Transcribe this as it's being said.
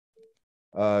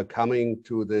coming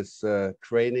to this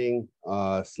training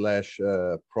slash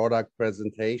product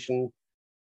presentation.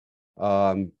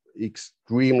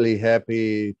 Extremely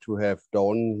happy to have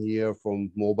Don here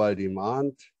from Mobile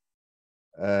Demand.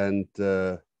 And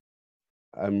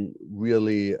I'm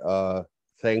really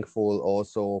thankful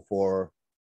also for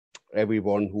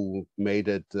everyone who made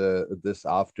it this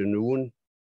afternoon.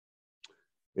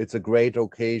 It's a great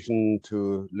occasion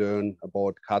to learn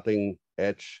about cutting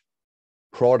edge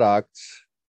products.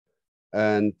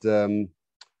 And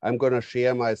I'm going to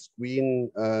share my screen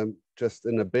just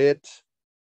in a bit.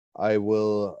 I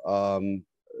will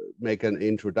make an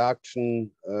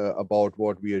introduction about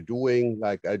what we are doing,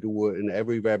 like I do in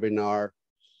every webinar.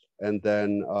 And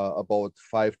then about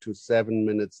 5 to 7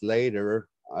 minutes later,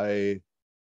 I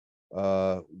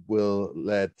will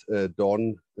let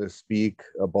Don speak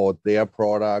about their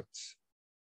products.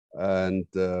 And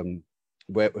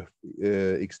we're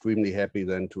extremely happy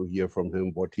then to hear from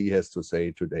him what he has to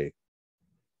say today.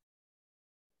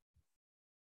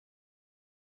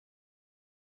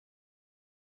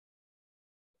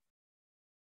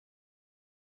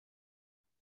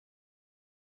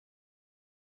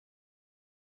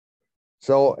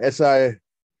 So as I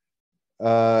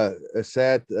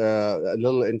said, a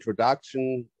little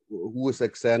introduction, who is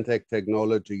Exantec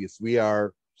Technologies? We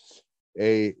are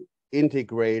a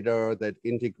integrator that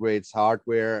integrates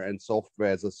hardware and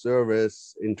software as a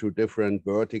service into different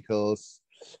verticals,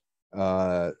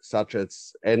 such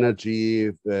as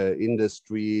energy,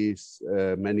 industries,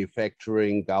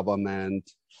 manufacturing,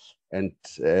 government, and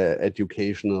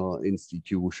educational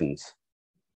institutions.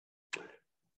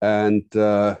 And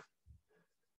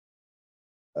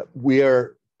we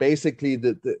are basically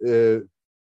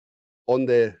on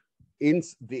the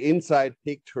inside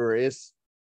picture is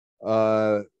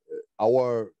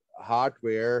our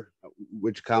hardware,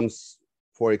 which comes,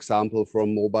 for example,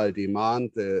 from Mobile Demand,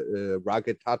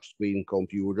 rugged touchscreen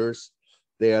computers.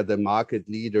 They are the market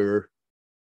leader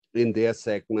in their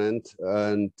segment,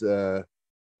 and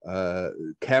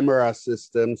camera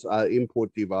systems are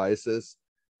input devices,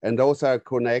 and those are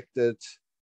connected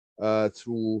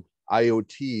through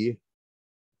IoT,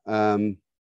 and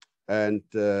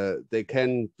they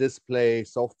can display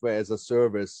software as a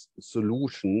service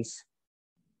solutions,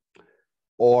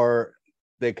 or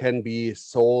they can be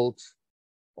sold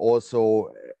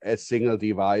also as single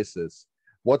devices.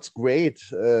 What's great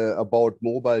about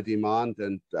Mobile Demand,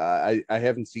 and I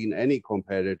haven't seen any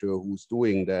competitor who's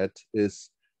doing that, is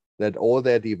that all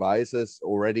their devices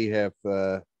already have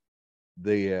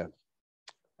the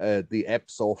app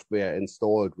software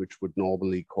installed, which would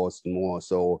normally cost more.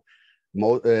 So,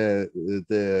 for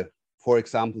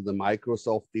example, the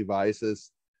Microsoft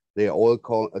devices, they all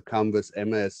come with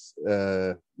MS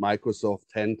Microsoft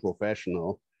 10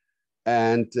 Professional,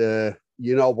 and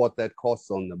you know what that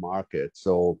costs on the market.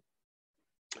 So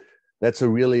that's a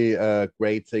really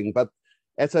great thing. But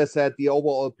as I said, the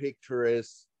overall picture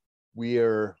is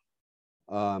we're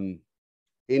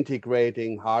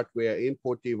integrating hardware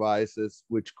input devices,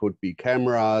 which could be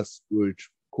cameras, which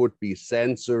could be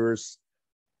sensors.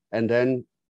 And then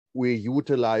we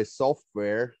utilize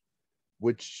software,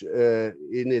 which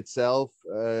in itself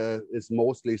is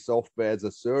mostly software as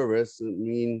a service,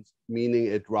 meaning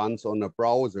it runs on a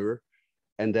browser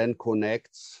and then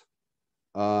connects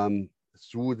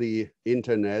through the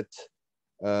Internet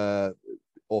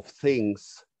of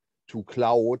Things to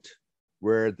cloud,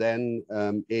 where then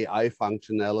AI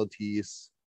functionalities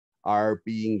are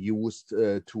being used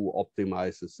to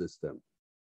optimize the system.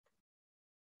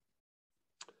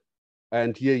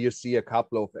 And here you see a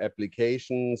couple of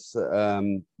applications.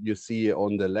 You see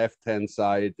on the left-hand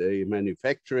side a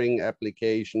manufacturing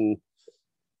application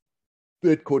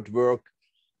that could work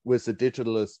with a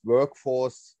digitalist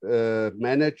workforce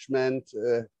management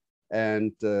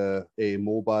and a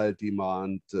Mobile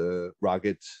Demand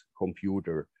rugged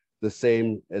computer. The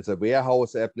same as a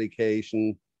warehouse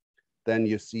application. Then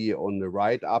you see on the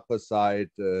right upper side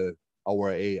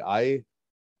our AI,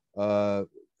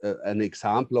 an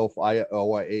example of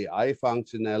our AI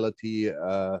functionality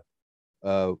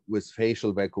with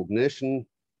facial recognition.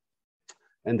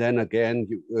 And then again,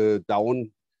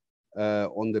 down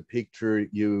on the picture,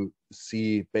 you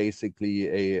see basically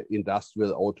a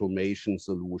industrial automation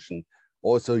solution,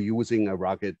 also using a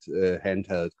rugged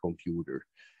handheld computer.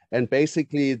 And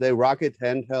basically, the rugged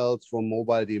handhelds from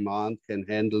Mobile Demand can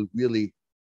handle really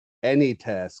any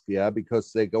task, yeah,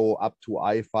 because they go up to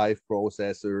i5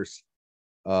 processors.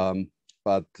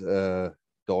 But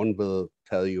Don will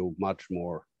tell you much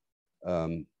more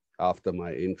after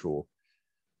my intro.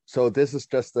 So this is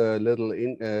just a little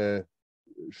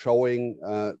showing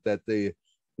that the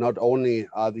not only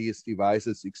are these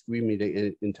devices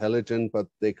extremely intelligent, but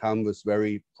they come with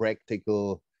very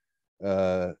practical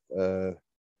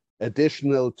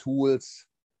additional tools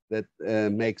that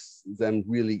makes them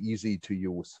really easy to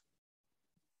use.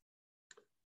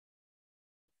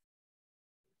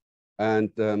 And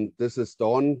this is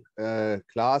Don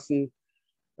Klaassen.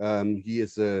 He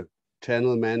is a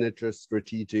channel manager,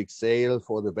 strategic sale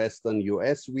for the Western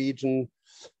US region.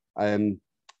 I'm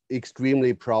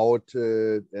extremely proud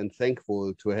and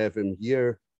thankful to have him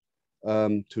here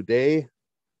today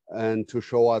and to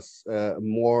show us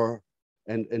more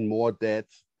and in more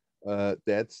depth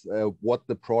what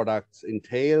the products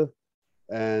entail.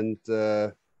 And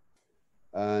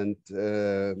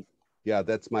yeah,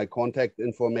 that's my contact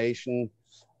information.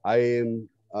 I'm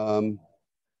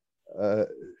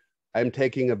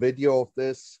taking a video of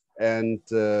this and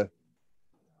we'll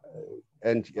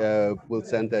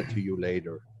send that to you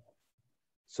later.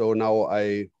 So now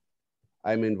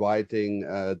I'm inviting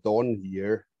Don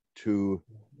here to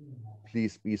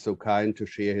please be so kind to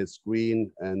share his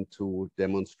screen and to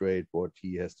demonstrate what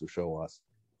he has to show us.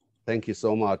 Thank you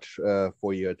so much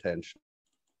for your attention.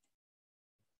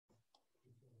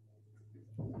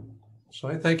 So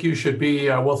I think you should be,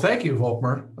 well, thank you,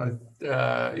 Volkmar.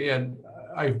 And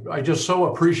I just so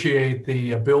appreciate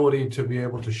the ability to be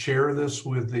able to share this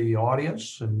with the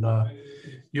audience. And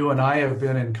you and I have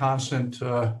been in constant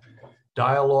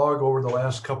dialogue over the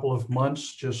last couple of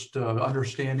months, just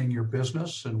understanding your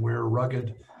business and where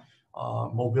rugged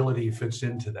mobility fits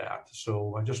into that.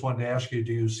 So I just wanted to ask you,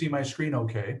 do you see my screen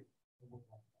okay?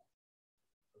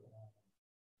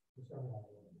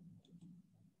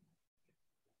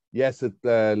 Yes, it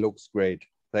looks great.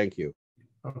 Thank you.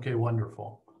 Okay,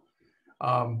 wonderful.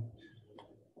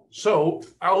 So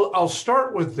I'll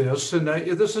start with this, and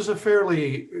this is a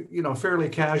fairly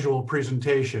casual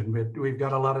presentation, but we've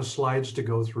got a lot of slides to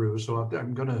go through. So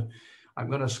I'm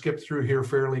gonna skip through here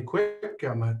fairly quick.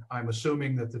 I'm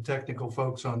assuming that the technical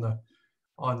folks on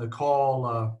the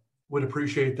call would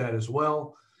appreciate that as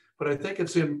well. But I think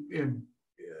it's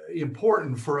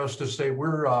important for us to say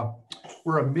we're a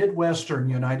Midwestern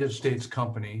United States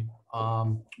company.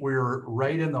 We're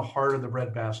right in the heart of the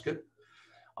breadbasket.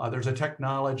 There's a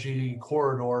technology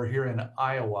corridor here in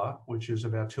Iowa, which is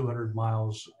about 200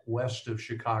 miles west of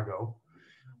Chicago,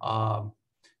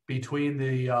 between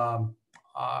the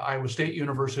Iowa State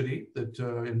University that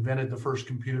invented the first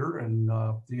computer and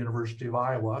the University of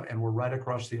Iowa, and we're right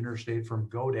across the interstate from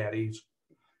GoDaddy's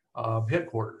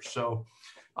headquarters. So,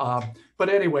 but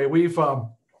anyway,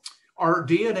 our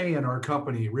DNA in our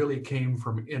company really came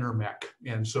from Intermec.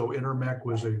 And so Intermec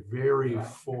was a very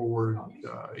forward,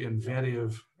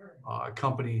 inventive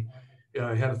company. It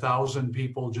had 1,000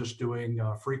 people just doing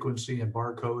frequency and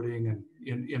barcoding and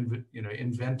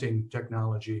inventing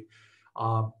technology.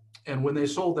 And when they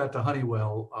sold that to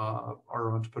Honeywell,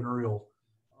 our entrepreneurial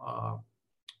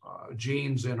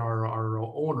genes and our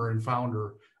owner and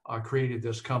founder created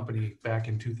this company back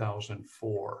in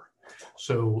 2004.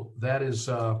 So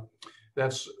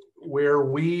that's where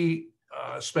we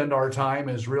spend our time,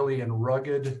 is really in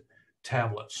rugged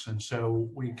tablets. And so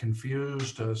we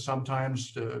confused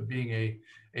sometimes being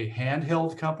a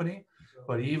handheld company,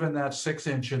 but even that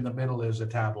 6-inch in the middle is a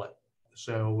tablet.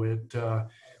 So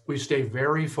we stay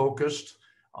very focused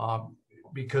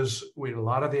because a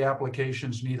lot of the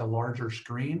applications need a larger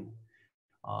screen.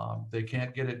 They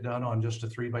can't get it done on just a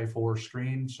 3x4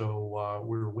 screen. So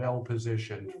we're well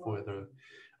positioned for the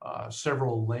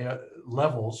several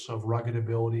levels of rugged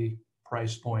ability,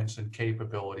 price points, and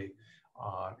capability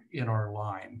in our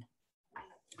line.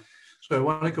 So I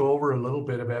want to go over a little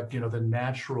bit about the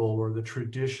natural or the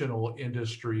traditional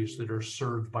industries that are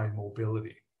served by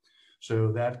mobility.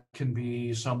 So that can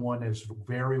be someone as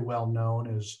very well known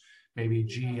as maybe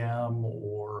GM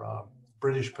or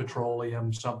British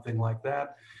Petroleum, something like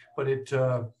that. But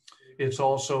it's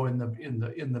also in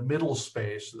the middle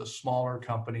space, the smaller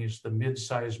companies, the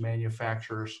mid-sized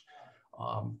manufacturers,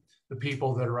 the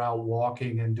people that are out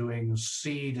walking and doing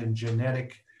seed and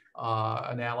genetic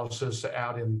analysis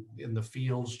out in the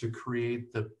fields to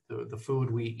create the food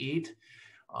we eat,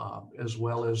 as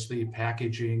well as the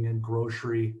packaging and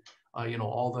grocery,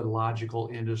 all the logical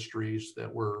industries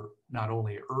that were not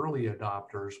only early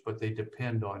adopters, but they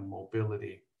depend on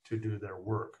mobility to do their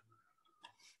work.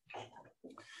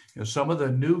 Some of the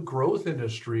new growth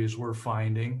industries we're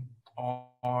finding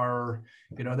are,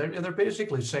 they're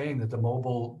basically saying that the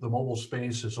mobile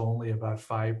space is only about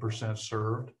 5%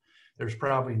 served. There's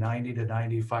probably 90 to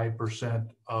 95%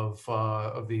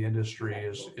 of the industry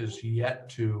is yet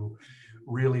to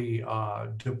really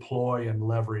deploy and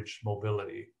leverage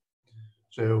mobility.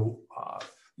 So,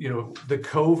 the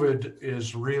COVID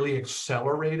is really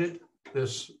accelerated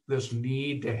this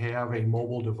need to have a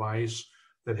mobile device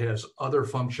that has other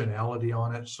functionality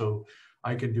on it. So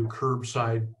I can do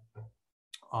curbside,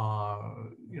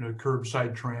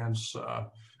 curbside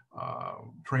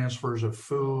transfers of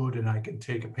food, and I can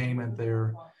take a payment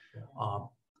there.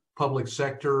 Public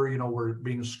sector, we're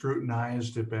being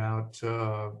scrutinized about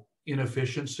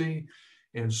inefficiency.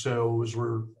 And so as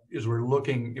we're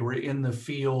looking, we're in the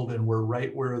field and we're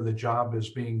right where the job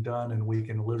is being done, and we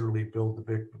can literally build the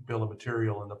big bill of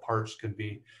material, and the parts can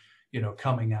be,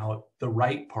 coming out, the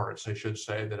right parts, I should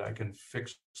say, that I can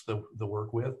fix the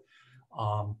work with.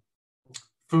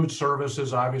 Food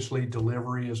services, obviously,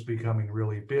 delivery is becoming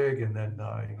really big. And then,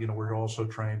 we're also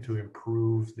trying to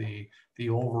improve the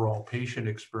overall patient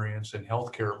experience in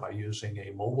healthcare by using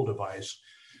a mobile device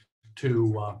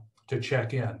to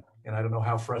check in. And I don't know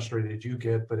how frustrated you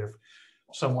get, but if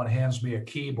someone hands me a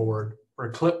keyboard or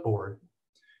a clipboard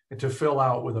to fill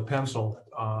out with a pencil,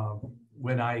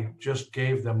 when I just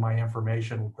gave them my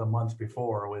information the month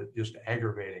before, it was just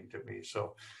aggravating to me.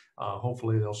 So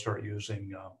hopefully they'll start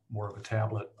using more of a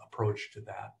tablet approach to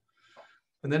that.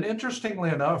 And then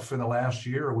interestingly enough, in the last 2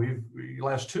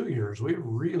 years, we've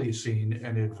really seen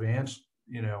an advanced,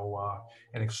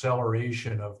 an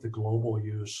acceleration of the global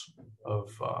use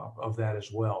of that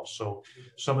as well. So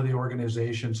some of the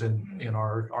organizations in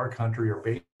our country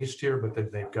are based here, but then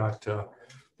they've got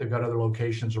other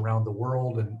locations around the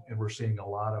world, and we're seeing a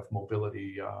lot of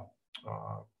mobility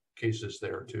cases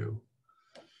there too.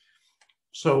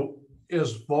 So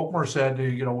as Volkmar said,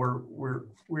 we're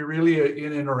really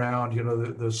in and around,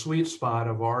 the sweet spot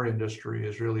of our industry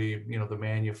is really, the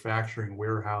manufacturing,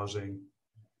 warehousing,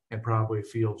 and probably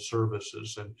field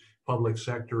services. And public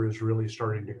sector is really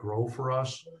starting to grow for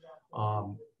us,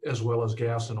 as well as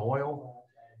gas and oil.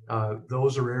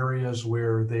 Those are areas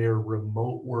where their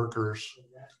remote workers,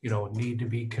 need to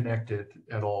be connected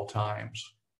at all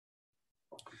times.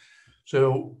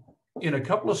 So in a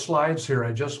couple of slides here,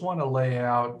 I just want to lay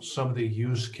out some of the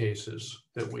use cases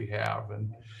that we have.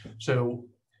 And so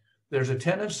there's a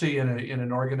tendency in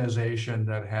an organization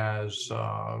that has,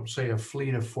 say, a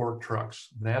fleet of fork trucks.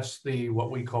 That's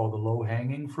what we call the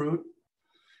low-hanging fruit.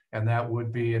 And that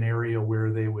would be an area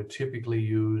where they would typically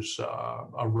use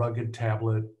a rugged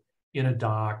tablet in a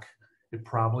dock. It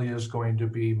probably is going to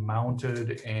be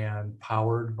mounted and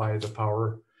powered by the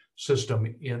power system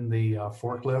in the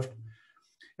forklift.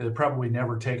 And they probably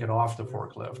never take it off the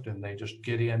forklift, and they just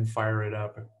get in, fire it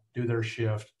up, do their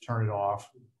shift, turn it off.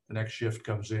 The next shift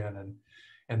comes in,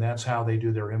 and that's how they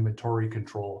do their inventory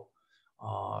control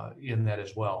in that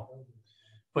as well.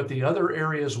 But the other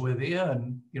areas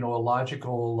within, a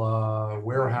logical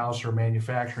warehouse or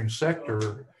manufacturing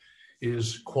sector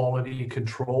is quality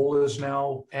control is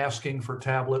now asking for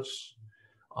tablets.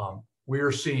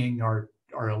 We're seeing our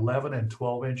 11 and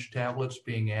 12-inch tablets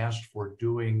being asked for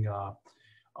doing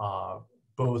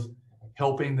both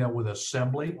helping them with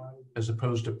assembly as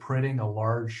opposed to printing a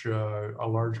large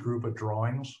group of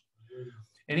drawings.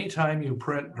 Anytime you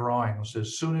print drawings,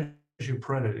 as soon as you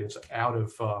print it, it's out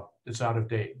of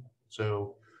date.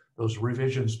 So those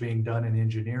revisions being done in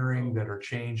engineering that are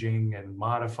changing and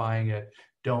modifying it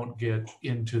don't get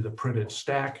into the printed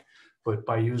stack, but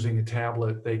by using a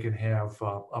tablet, they can have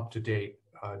up-to-date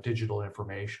digital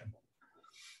information.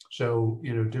 So,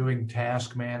 doing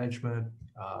task management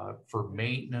for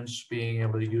maintenance, being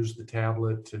able to use the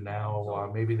tablet to now,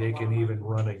 maybe they can even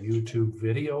run a YouTube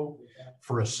video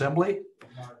for assembly.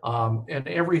 And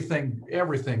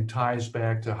everything ties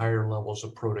back to higher levels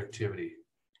of productivity.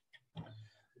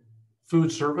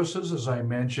 Food services, as I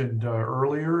mentioned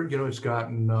earlier, it's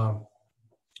gotten,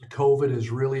 COVID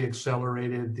has really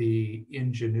accelerated the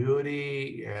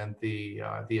ingenuity and the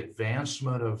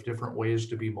advancement of different ways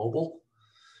to be mobile.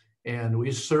 And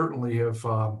we certainly have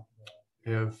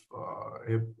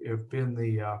been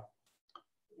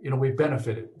we've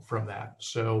benefited from that.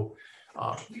 So,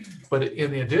 but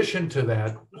in addition to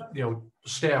that,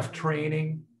 staff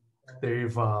training,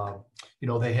 they've,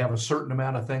 they have a certain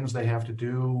amount of things they have to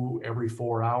do every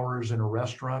 4 hours in a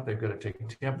restaurant. They've got to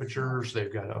take temperatures,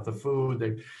 they've got the food,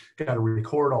 they've got to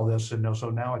record all this. And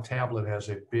so now a tablet has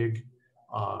a big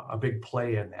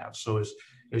play in that. So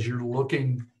as you're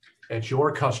looking at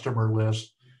your customer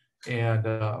list, and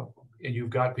you've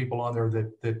got people on there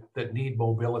that need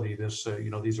mobility, these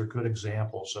are good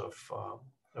examples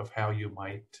of how you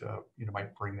might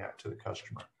bring that to the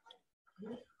customer.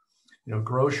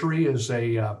 Grocery is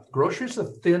a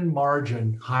thin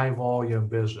margin, high volume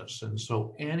business, and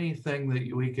so anything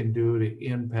that we can do to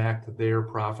impact their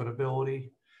profitability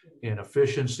and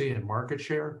efficiency and market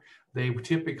share, they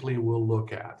typically will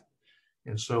look at.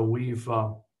 And so we've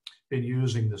been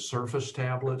using the Surface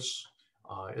tablets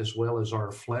as well as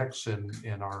our Flex and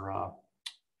our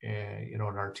in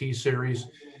our T series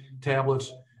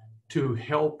tablets to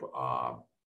help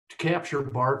to capture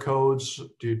barcodes,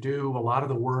 to do a lot of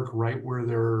the work right where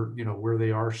where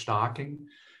they are stocking.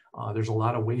 There's a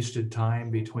lot of wasted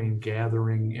time between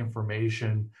gathering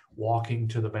information, walking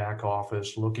to the back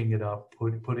office, looking it up,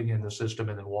 putting in the system,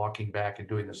 and then walking back and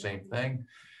doing the same thing.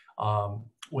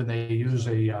 When they use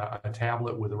a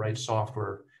tablet with the right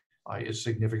software, it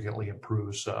significantly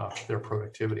improves their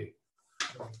productivity.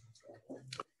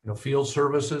 Field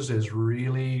services is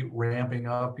really ramping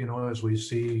up. As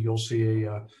you'll see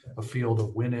a field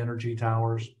of wind energy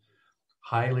towers,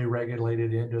 highly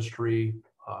regulated industry,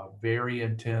 very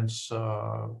intense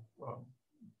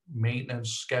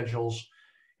maintenance schedules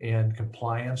and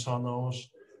compliance on those.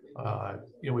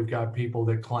 We've got people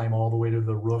that climb all the way to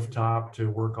the rooftop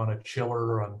to work on a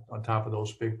chiller on top of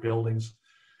those big buildings.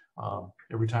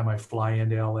 Every time I fly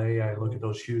into LA, I look at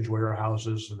those huge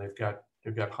warehouses, and they've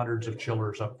got hundreds of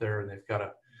chillers up there, and they've got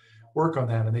to work on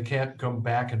that, and they can't come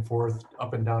back and forth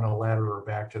up and down a ladder or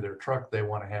back to their truck. They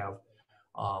want to have,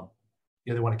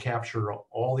 they want to capture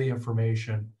all the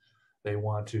information. They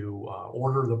want to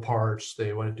order the parts.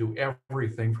 They want to do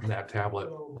everything from that tablet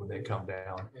when they come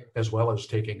down, as well as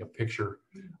taking a picture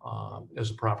as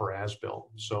a proper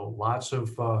as-built. So lots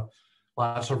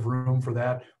of room for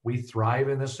that. We thrive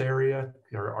in this area.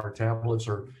 Our tablets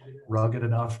are rugged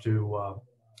enough to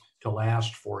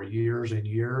last for years and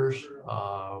years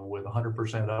with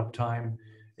 100% uptime,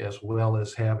 as well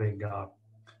as having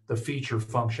the feature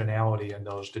functionality in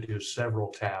those to do several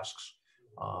tasks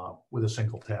with a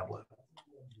single tablet.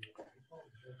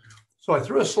 So I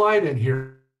threw a slide in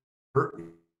here.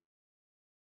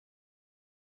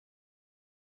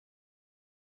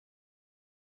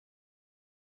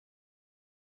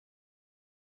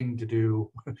 To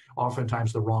do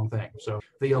oftentimes the wrong thing. So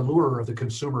the allure of the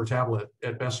consumer tablet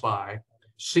at Best Buy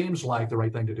seems like the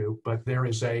right thing to do, but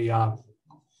there's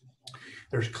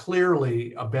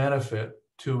clearly a benefit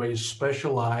to a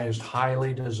specialized,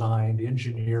 highly designed,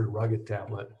 engineered, rugged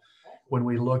tablet when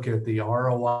we look at the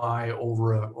ROI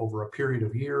over a period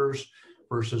of years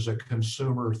versus a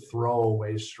consumer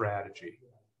throwaway strategy.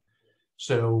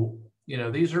 So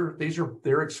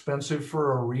they're expensive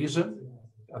for a reason.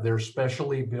 They're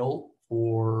specially built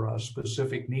for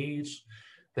specific needs.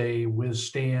 They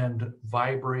withstand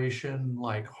vibration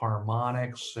like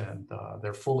harmonics, and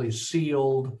they're fully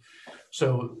sealed.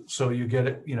 So you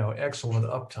get excellent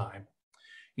uptime.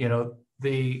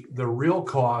 The real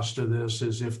cost of this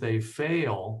is if they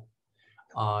fail,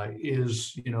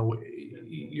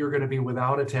 you're going to be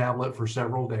without a tablet for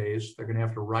several days. They're going to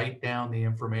have to write down the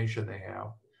information they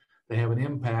have. They have an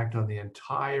impact on the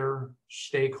entire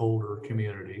stakeholder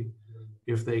community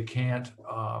if they can't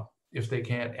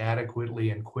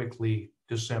adequately and quickly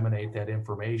disseminate that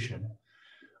information.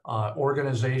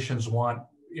 Organizations want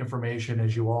information,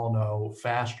 as you all know,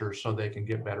 faster so they can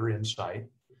get better insight.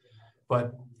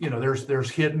 But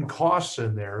there's hidden costs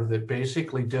in there that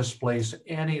basically displace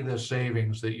any of the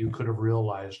savings that you could have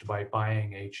realized by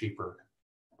buying a cheaper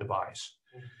device.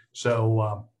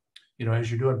 So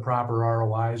as you're doing proper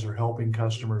ROIs or helping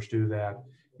customers do that,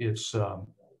 it's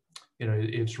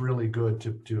really good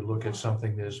to look at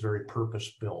something that is very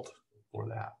purpose-built for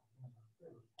that.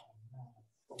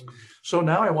 So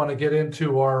now I want to get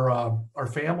into our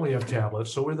family of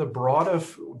tablets. So we're the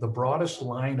broadest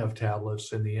line of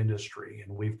tablets in the industry,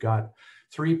 and we've got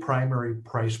 3 primary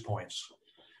price points.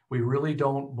 We really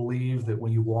don't believe that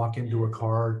when you walk into a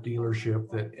car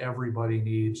dealership that everybody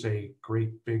needs a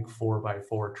great big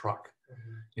 4x4 truck.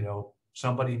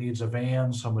 Somebody needs a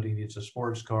van, somebody needs a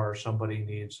sports car, somebody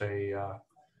needs a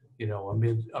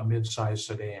mid-size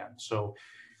sedan. So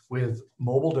with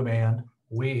Mobile Demand,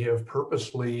 we have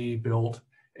purposely built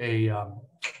a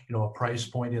price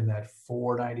point in that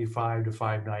 $495 to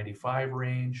 $595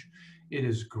 range. It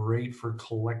is great for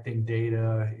collecting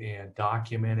data and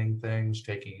documenting things,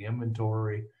 taking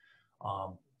inventory.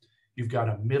 You've got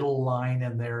a middle line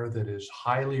in there that is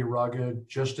highly rugged,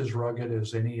 just as rugged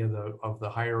as any of the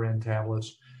higher end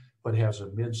tablets, but has a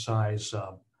mid-size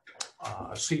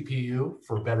CPU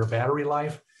for better battery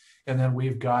life. And then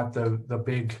we've got the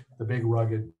big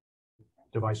rugged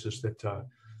devices that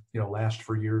last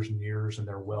for years and years, and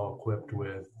they're well equipped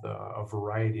with a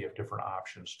variety of different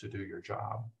options to do your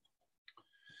job.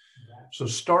 So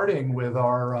starting with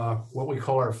our what we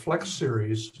call our Flex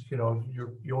series,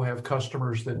 you'll have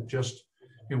customers that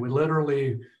we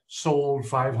literally sold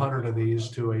 500 of these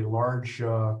to a large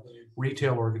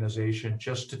retail organization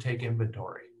just to take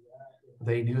inventory.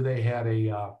 They knew they had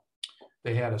a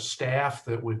They had a staff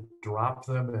that would drop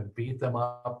them and beat them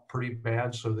up pretty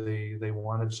bad, so they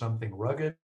wanted something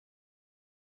rugged.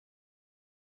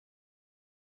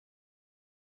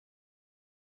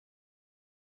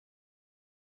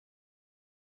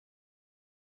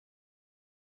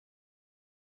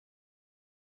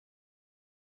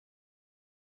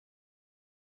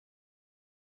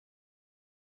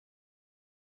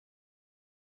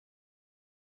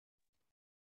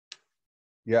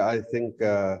 Yeah, I think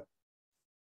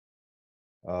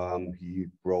he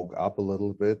broke up a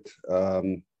little bit. But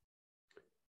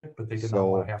they did not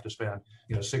want to have to spend,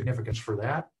 significance for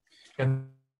that. And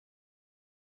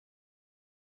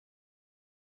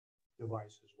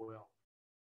device as well.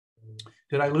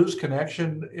 Did I lose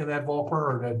connection in that, Volper,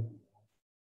 or did?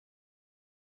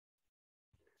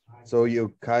 So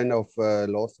you kind of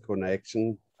lost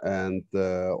connection, and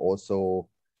also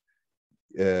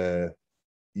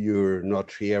you're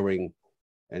not sharing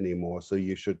anymore. So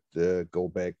you should go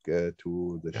back to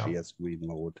the share screen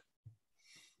mode.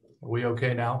 Are we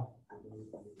okay now?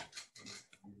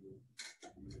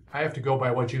 I have to go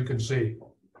by what you can see.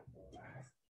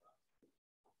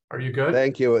 Are you good?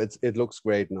 Thank you. It looks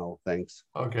great now. Thanks.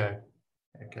 Okay.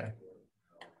 Okay.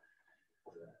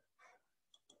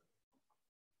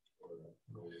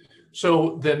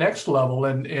 So the next level,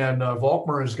 and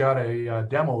Volkmar has got a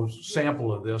demo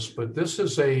sample of this, but this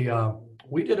is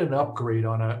we did an upgrade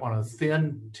on a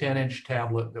thin 10-inch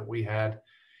tablet that we had,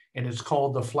 and it's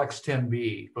called the Flex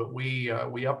 10B, but we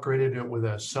upgraded it with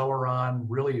a Celeron,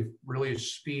 really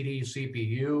speedy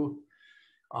CPU.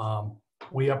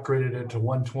 We upgraded it to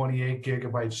 128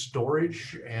 gigabyte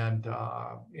storage, and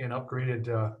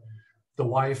upgraded the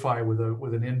Wi-Fi with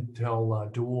an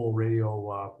Intel dual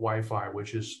radio Wi-Fi,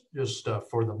 which is just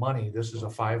for the money. This is a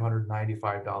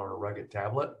 $595 rugged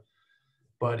tablet,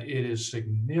 but it is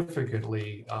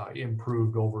significantly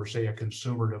improved over, say, a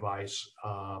consumer device.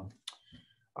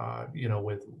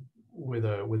 With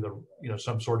a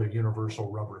some sort of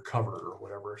universal rubber cover or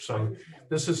whatever. So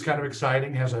this is kind of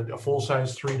exciting. Has a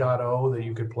full-size 3.0 that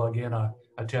you could plug in a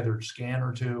tethered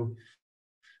scanner to.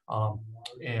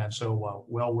 And so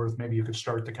well worth, maybe you could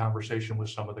start the conversation with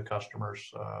some of the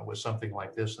customers with something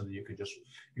like this, and you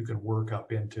could work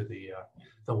up into the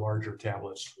larger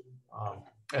tablets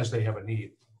as they have a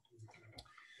need.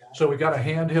 So we got a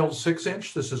handheld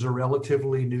 6-inch. This is a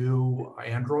relatively new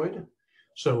Android.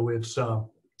 So it's a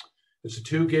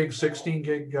 2 gig, 16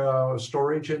 gig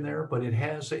storage in there, but it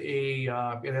has a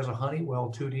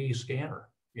Honeywell 2D scanner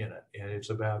in it, and it's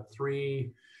about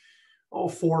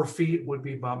 4 feet would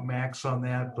be about max on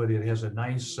that, but it has a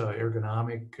nice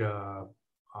ergonomic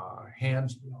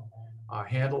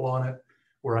handle on it,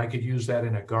 where I could use that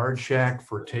in a guard shack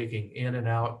for taking in and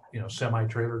out.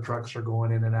 Semi-trailer trucks are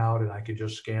going in and out, and I could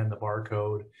just scan the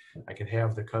barcode. I could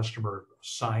have the customer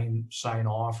sign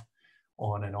off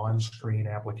on an on-screen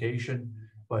application,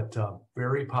 but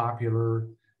very popular.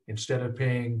 Instead of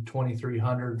paying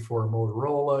 $2,300 for a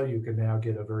Motorola, you can now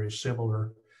get a very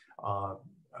similar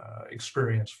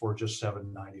experience for just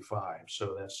 $795.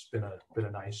 So that's been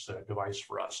a nice device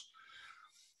for us.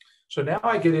 So now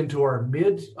I get into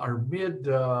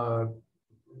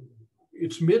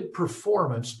it's mid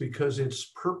performance because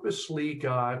it's purposely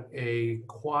got a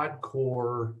quad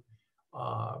core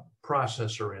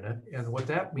processor in it. And what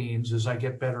that means is I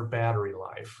get better battery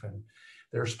life, and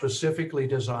they're specifically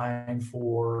designed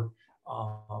for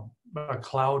a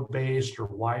cloud-based or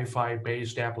Wi-Fi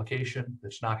based application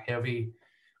that's not heavy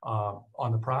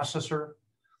on the processor.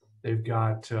 They've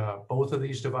got both of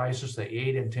these devices, the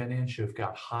 8 and 10-inch, have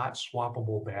got hot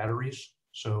swappable batteries.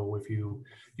 So if you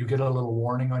get a little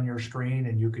warning on your screen,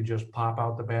 and you can just pop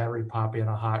out the battery, pop in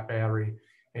a hot battery,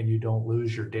 and you don't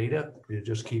lose your data. You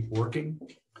just keep working.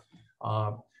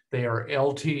 They are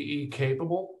LTE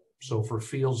capable, so for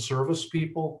field service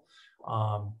people,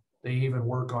 they even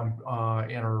work on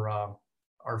and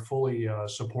are fully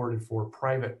supported for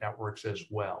private networks as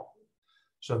well.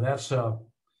 So that's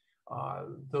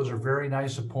those are very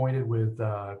nice, appointed with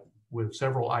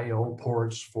several I/O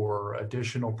ports for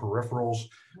additional peripherals.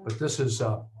 But this is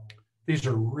these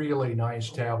are really nice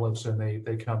tablets, and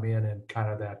they come in kind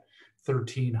of that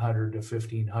 $1,300 to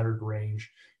 $1,500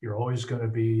 range. You're always going to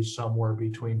be somewhere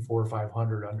between $400 or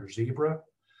 $500 under Zebra.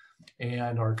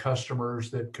 And our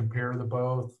customers that compare the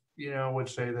both, would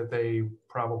say that they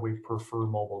probably prefer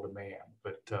mobile demand.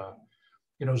 But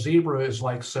Zebra is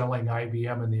like selling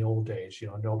IBM in the old days.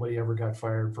 Nobody ever got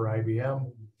fired for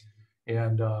IBM,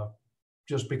 and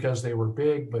just because they were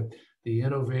big, but the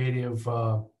innovative,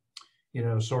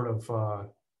 sort of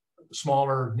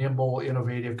smaller, nimble,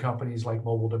 innovative companies like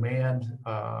Mobile Demand,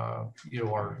 you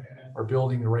know, are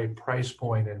building the right price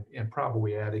point and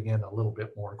probably adding in a little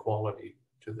bit more quality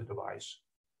to the device.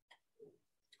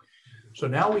 So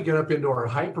now we get up into our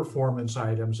high performance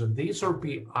items, and these are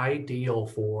be ideal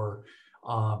for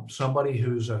somebody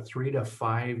who's a 3 to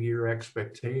 5 year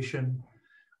expectation,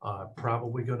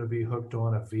 probably going to be hooked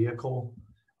on a vehicle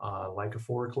like a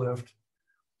forklift.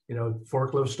 You know,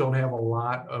 forklifts don't have a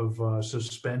lot of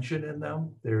suspension in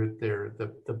them. They're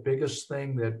the biggest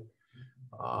thing that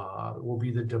will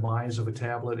be the demise of a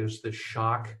tablet is the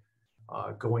shock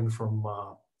going from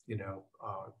you know,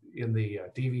 in the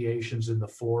deviations in the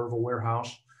floor of a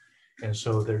warehouse, and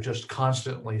so they're just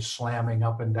constantly slamming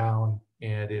up and down,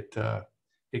 and it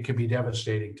can be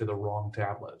devastating to the wrong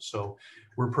tablet. So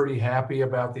we're pretty happy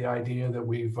about the idea that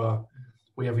we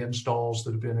have installs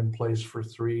that have been in place for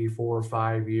 3, 4,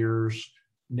 5 years,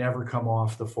 never come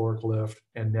off the forklift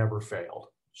and never failed.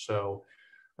 So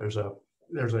there's a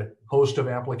host of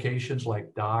applications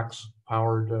like docks,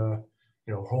 powered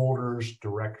you know, holders,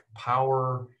 direct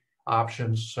power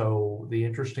options. So the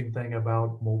interesting thing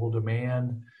about Mobile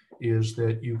Demand is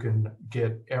that you can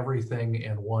get everything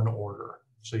in one order.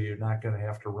 So you're not going to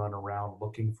have to run around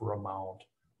looking for a mount,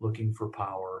 looking for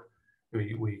power.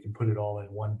 We can put it all in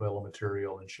one bill of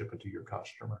material and ship it to your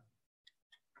customer.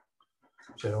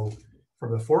 So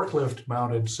from the forklift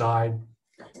mounted side,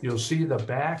 you'll see the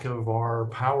back of our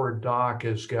powered dock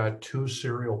has got 2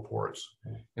 serial ports,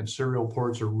 and serial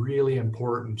ports are really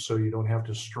important so you don't have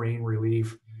to strain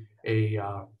relief a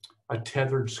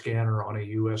tethered scanner on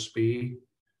a USB.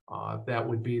 That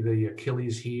would be the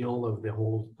Achilles heel of the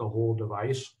whole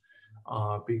device.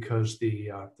 Because the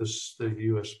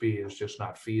USB is just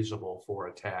not feasible for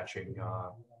attaching,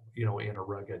 you know, in a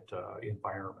rugged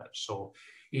environment. So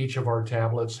each of our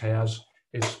tablets has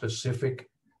a specific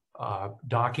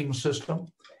docking system,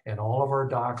 and all of our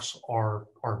docks are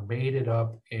mated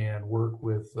up and work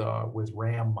with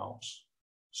RAM mounts.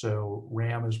 So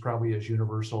RAM is probably as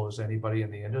universal as anybody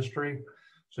in the industry.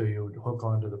 So you would hook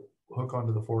onto the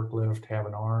forklift, have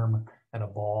an arm and a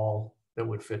ball that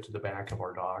would fit to the back of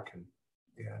our dock, and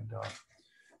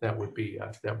that would be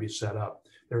set up.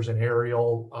 There's an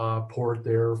aerial port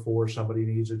there for somebody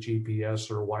who needs a GPS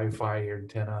or Wi-Fi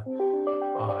antenna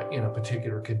in a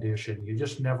particular condition. You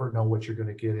just never know what you're going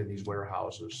to get in these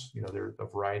warehouses. You know, there are a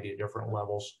variety of different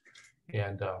levels,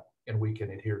 and we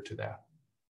can adhere to that.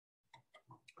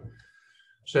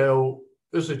 So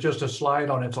this is just a slide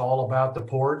on it's all about the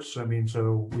ports. I mean,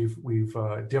 so we've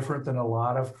different than a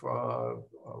lot of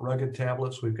rugged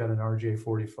tablets. We've got an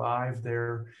RJ45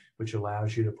 there, which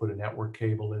allows you to put a network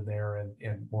cable in there,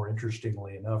 and more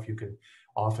interestingly enough, you can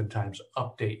oftentimes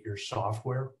update your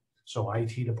software. So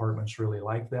IT departments really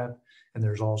like that. And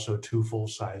there's also 2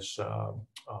 full-size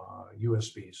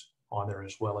USBs on there,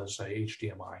 as well as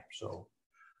HDMI. So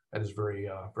that is very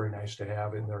nice to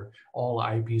have. And they're all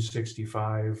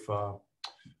IP65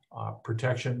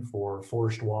 protection for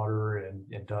forced water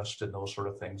and dust and those sort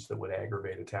of things that would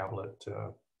aggravate a tablet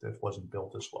that wasn't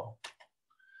built as well.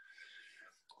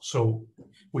 So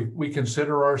we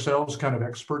consider ourselves kind of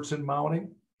experts in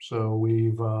mounting. So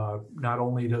we've not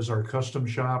only does our custom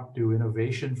shop do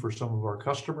innovation for some of our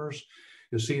customers.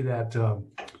 You see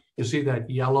that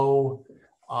yellow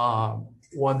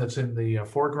one that's in the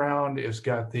foreground. It's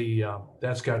got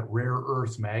that's got rare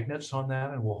earth magnets on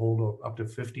that, and will hold up to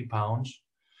 50 pounds.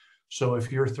 So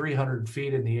if you're 300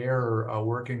 feet in the air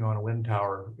working on a wind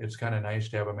tower, it's kind of nice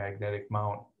to have a magnetic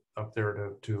mount up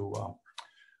there to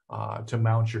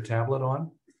mount your tablet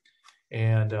on.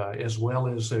 And as well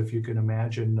as, if you can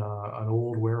imagine an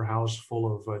old warehouse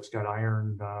full of, it's got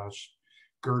iron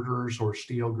girders or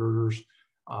steel girders,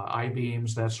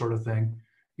 I-beams, that sort of thing.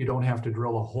 You don't have to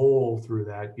drill a hole through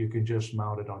that. You can just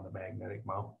mount it on the magnetic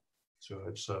mount. So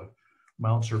it's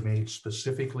mounts are made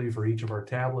specifically for each of our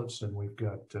tablets, and we've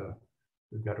got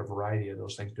a variety of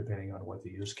those things depending on what the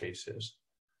use case is.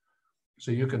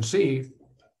 So you can see,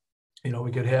 you know,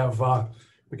 we could have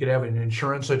an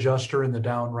insurance adjuster in the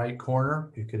down right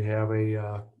corner. You could have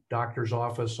a doctor's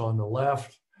office on the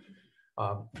left.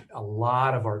 A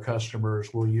lot of our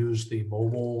customers will use the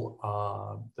mobile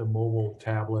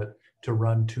tablet to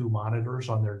run 2 monitors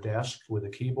on their desk with a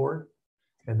keyboard.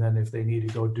 And then if they need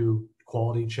to go do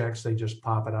quality checks, they just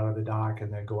pop it out of the dock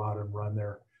and then go out and run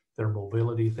their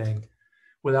mobility thing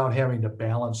without having to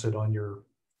balance it on your,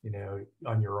 you know,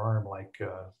 on your arm. Like,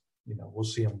 you know, we'll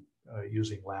see them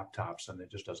using laptops, and it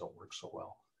just doesn't work so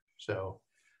well. So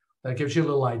that gives you a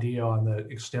little idea on the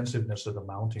extensiveness of the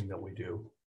mounting that we do.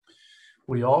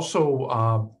 We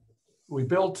also we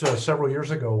built several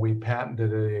years ago. We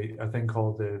patented a thing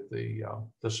called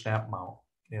the snap mount,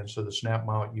 and so the snap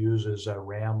mount uses a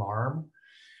ram arm,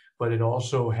 but it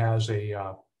also has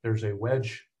there's a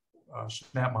wedge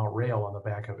snap mount rail on the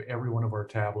back of every one of our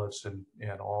tablets and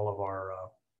all of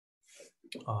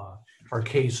our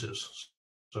cases.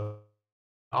 So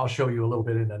I'll show you a little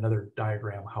bit in another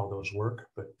diagram how those work,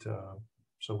 but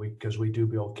because we do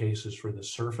build cases for the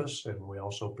Surface, and we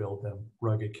also build them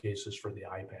rugged cases for the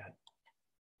iPad.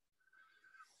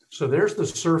 So there's the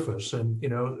Surface, and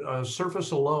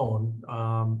Surface alone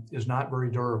is not very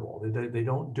durable. They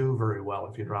don't do very well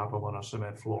if you drop them on a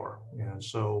cement floor, and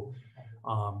so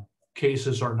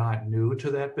cases are not new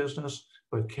to that business,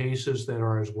 but cases that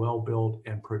are as well built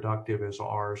and productive as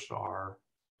ours are,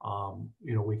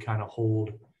 we kind of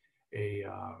hold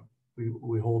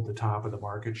we hold the top of the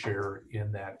market share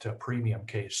in that premium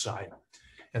case side.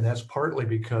 And that's partly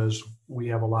because we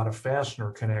have a lot of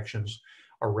fastener connections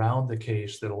around the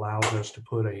case that allows us to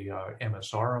put a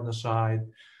MSR on the side.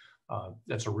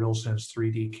 That's a RealSense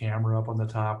 3D camera up on the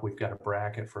top. We've got a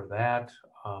bracket for that,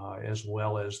 as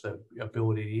well as the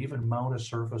ability to even mount a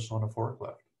Surface on a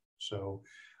forklift. So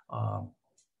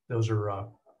those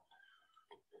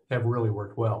have really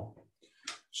worked well.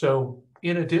 So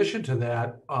in addition to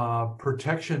that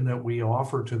protection that we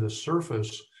offer to the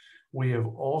Surface, we have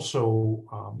also,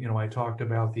 I talked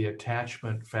about the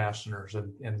attachment fasteners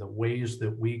and the ways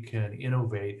that we can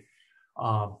innovate.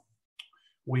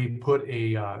 We put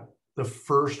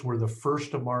we're the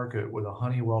first to market with a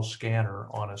Honeywell scanner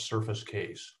on a Surface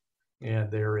case.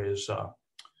 And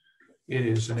it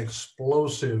is an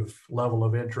explosive level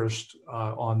of interest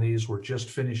on these. We're just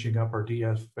finishing up our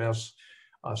DFS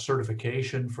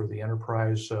certification for the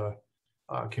enterprise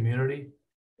community.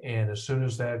 And as soon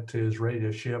as that is ready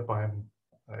to ship,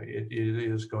 it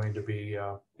is going to be,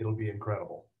 it'll be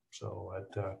incredible. So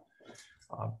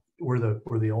we're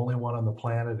the only one on the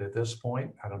planet at this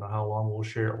point. I don't know how long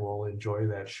we'll enjoy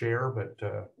that share, but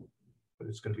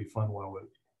it's going to be fun while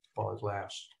it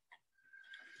lasts.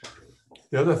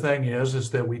 The other thing is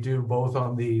that we do both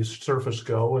on the Surface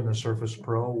Go and the Surface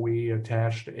Pro. We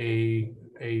attached a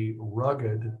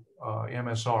rugged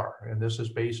MSR, and this is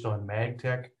based on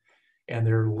MagTech, and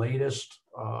their latest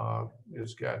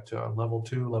it's got level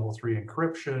 2, level 3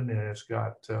 encryption, and it's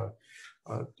got a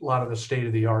lot of the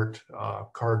state-of-the-art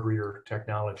card reader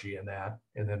technology in that.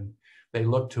 And then they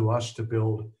look to us to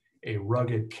build a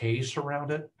rugged case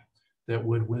around it that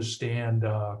would withstand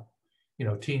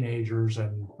teenagers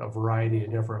and a variety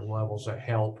of different levels of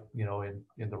help, in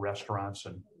the restaurants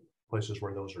and places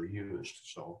where those are used.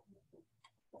 So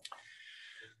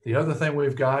the other thing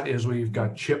we've got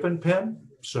chip and pin.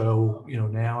 So,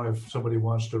 now if somebody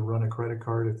wants to run a credit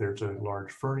card, if there's a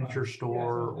large furniture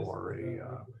store or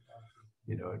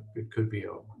it could be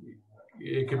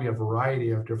a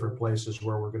variety of different places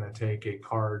where we're going to take a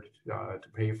card to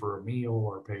pay for a meal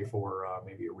or pay for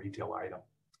maybe a retail item.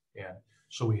 And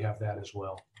so we have that as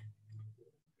well.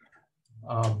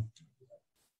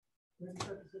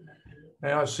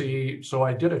 Now see, so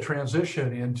I did a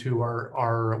transition into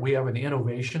we have an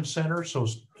innovation center.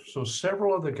 So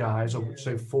several of the guys, I would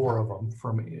say 4 of them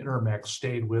from Intermex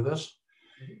stayed with us.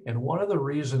 And one of the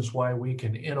reasons why we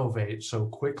can innovate so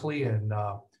quickly and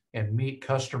meet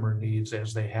customer needs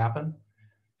as they happen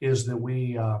is that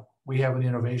we have an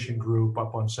innovation group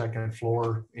up on 2nd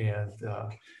floor. And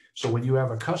so when you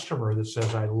have a customer that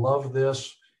says, I love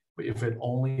this, if it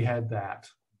only had that,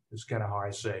 it's kind of how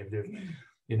I say it.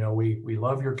 We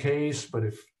love your case, but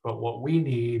what we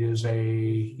need is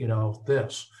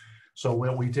this. So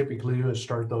what we typically do is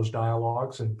start those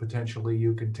dialogues, and potentially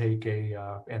you can take and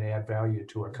add value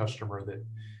to a customer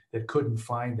that couldn't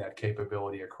find that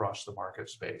capability across the market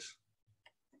space.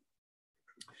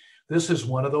 This is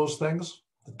one of those things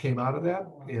that came out of that.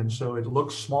 And so it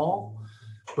looks small,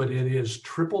 but it is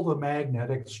triple the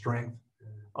magnetic strength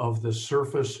of the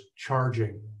Surface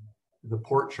charging, the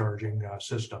port charging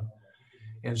system.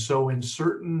 And so in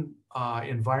certain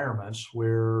environments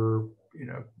where,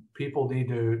 people need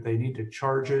to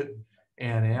charge it,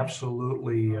 and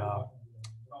absolutely,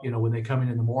 when they come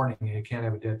in the morning, they can't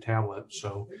have a dead tablet.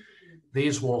 So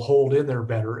these will hold in there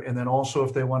better. And then also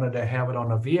if they wanted to have it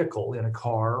on a vehicle, in a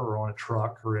car or on a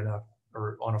truck or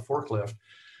on a forklift,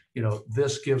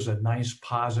 this gives a nice,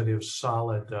 positive,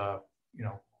 solid,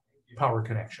 power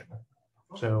connection.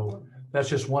 So that's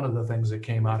just one of the things that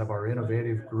came out of our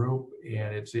innovative group,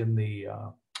 and it's in the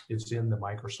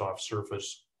Microsoft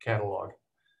Surface catalog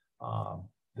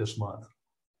this month.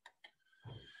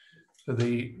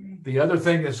 The other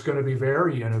thing that's going to be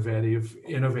very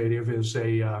innovative is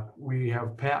we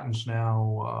have patents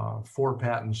now, 4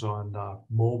 patents on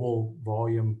mobile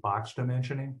volume box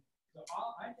dimensioning.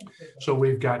 So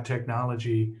we've got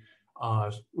technology,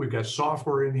 we've got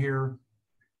software in here,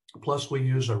 plus we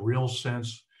use a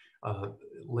RealSense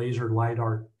laser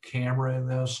LiDAR camera in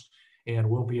this, and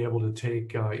we'll be able to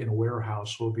take, in a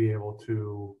warehouse, we'll be able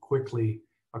to quickly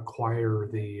acquire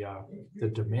the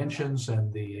dimensions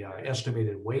and the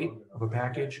estimated weight of a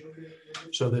package,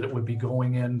 so that it would be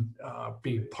going in,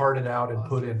 be parted out and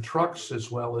put in trucks,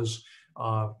 as well as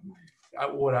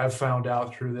what I've found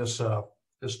out through this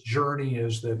journey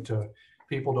is that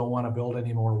people don't want to build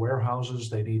any more warehouses.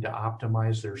 They need to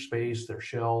optimize their space, their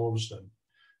shelves, and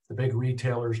the big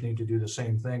retailers need to do the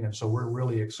same thing. And so we're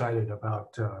really excited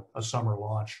about a summer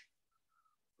launch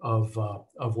of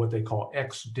what they call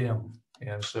XDIM.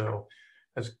 And so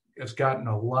it's gotten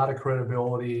a lot of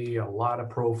credibility, a lot of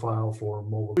profile for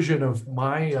mobile. Vision of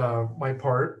my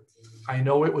part. I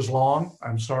know it was long.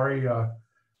 I'm sorry to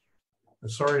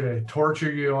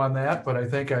torture you on that, but I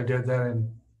think I did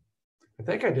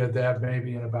that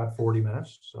maybe in about 40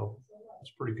 minutes. So it's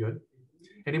pretty good.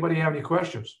 Anybody have any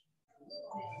questions?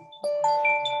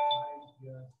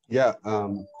 Yeah,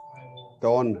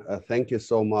 Don, thank you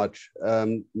so much.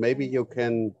 Maybe you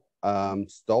can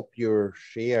stop your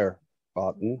share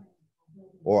button,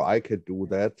 or I could do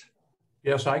that.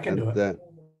 Yes, I can do it.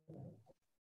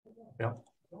 Yeah.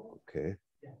 Okay.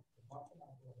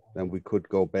 Then we could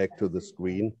go back to the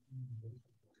screen.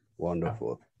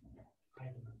 Wonderful.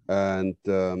 And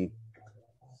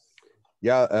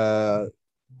yeah,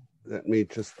 let me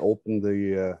just open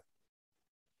the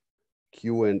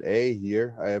Q&A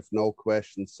here. I have no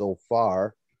questions so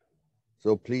far.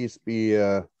 So please be,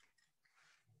 oh,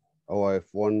 I have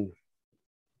one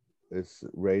is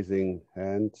raising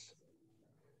hands.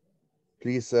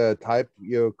 Please type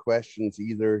your questions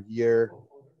either here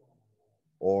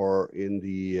or in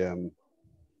the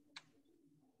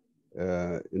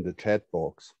chat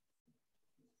box.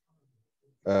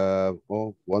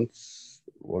 Well, one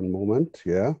moment,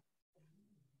 yeah.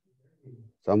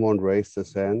 Someone raised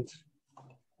his hand.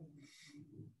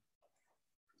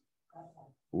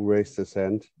 Who raised his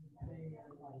hand?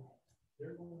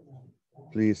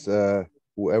 Please,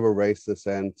 whoever raised his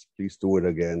hand, please do it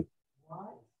again.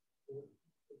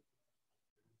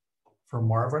 From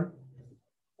Marvin?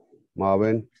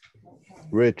 Marvin.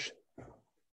 Rich.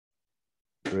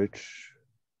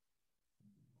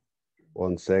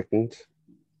 1 second.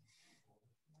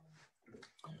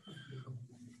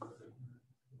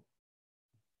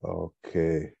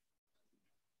 Okay.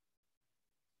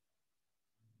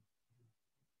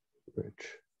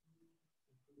 Rich.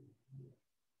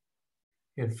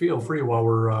 And feel free, while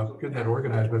we're getting that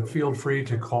organized, but feel free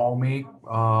to call me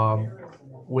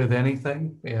with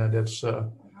anything. And it's,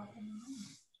 you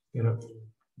know,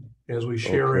 as we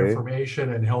share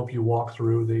information and help you walk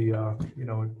through the, you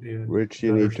know. Rich,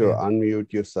 you need to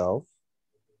unmute yourself.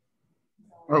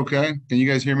 Okay. Can you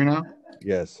guys hear me now?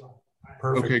 Yes.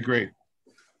 Perfect. Okay, great.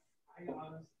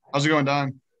 How's it going,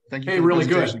 Don? Thank you. Hey, for the really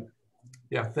presentation. good.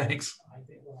 Yeah, thanks.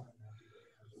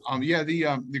 Yeah,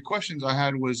 the questions I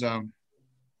had was,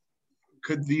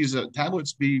 could these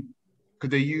tablets be, could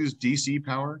they use DC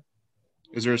power?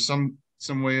 Is there some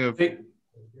way of? They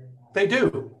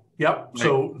do. Yep. Like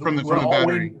so from the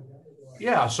battery.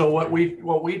 Yeah. So what we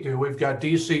do, we've got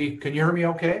DC. Can you hear me?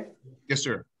 Okay. Yes,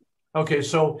 sir. Okay.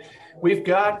 So we've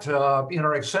got in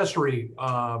our accessory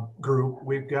group,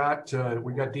 we've got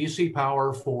DC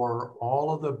power for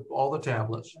all the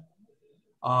tablets,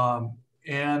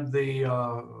 and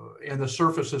the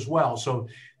Surface as well. So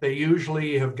they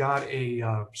usually have got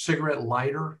a cigarette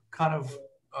lighter kind of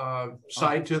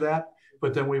side to that.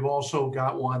 But then we've also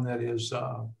got one that is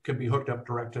can be hooked up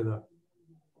direct to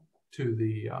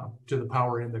the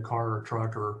power in the car or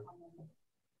truck or.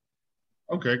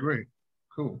 Okay, great,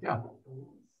 cool. Yeah.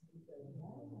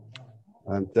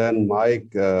 And then Mike,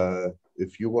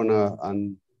 if you wanna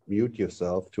unmute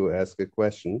yourself to ask a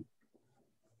question,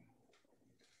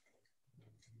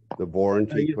 the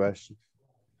warranty question.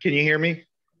 Can you hear me?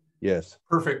 Yes.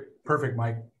 Perfect,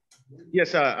 Mike.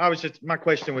 Yes, my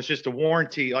question was just a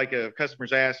warranty, like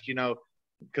customers ask, you know,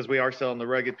 because we are selling the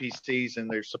rugged PCs and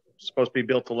they're supposed to be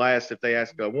built to last. If they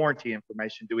ask a warranty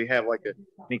information, do we have like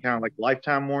any kind of like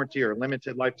lifetime warranty or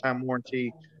limited lifetime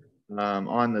warranty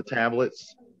on the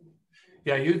tablets?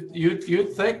 Yeah,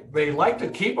 you'd think they like to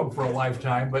keep them for a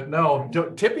lifetime, but no.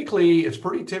 Typically, it's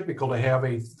pretty typical to have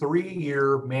a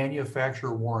 3-year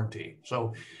manufacturer warranty.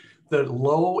 So the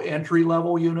low entry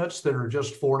level units that are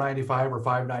just $495 or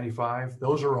 $595,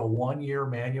 those are a 1-year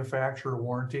manufacturer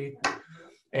warranty.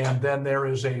 And then there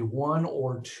is a 1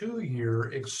 or 2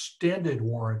 year extended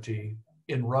warranty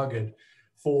in rugged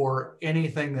for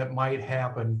anything that might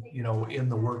happen, you know, in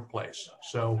the workplace.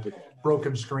 So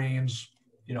broken screens,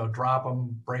 you know, drop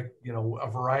them, break, you know, a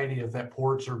variety of that,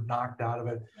 ports are knocked out of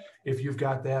it. If you've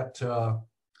got that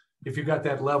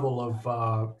level of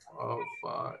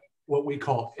what we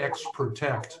call X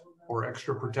Protect or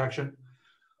extra protection.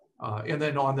 And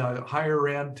then on the higher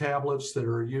end tablets that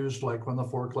are used like on the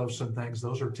forklifts and things,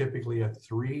 those are typically a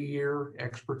 3-year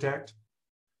X Protect.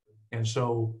 And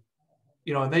so,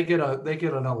 you know, and they get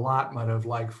an allotment of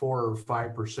like 4 or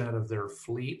 5% of their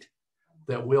fleet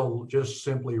that will just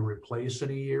simply replace in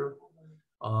a year.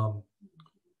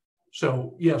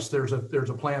 So yes, there's a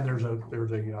plan. There's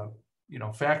a you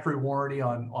know, factory warranty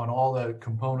on all the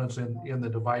components in the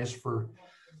device for,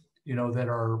 you know, that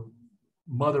are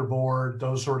motherboard,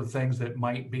 those sort of things that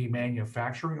might be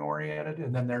manufacturing oriented.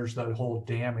 And then there's the whole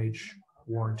damage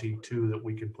warranty too that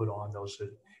we can put on those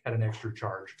at an extra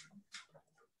charge.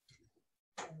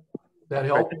 That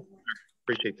help?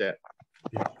 Appreciate that.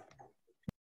 Yeah.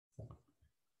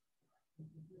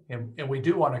 And we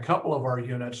do on a couple of our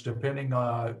units, depending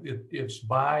it's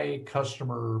by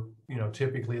customer. You know,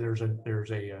 typically there's a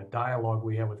dialogue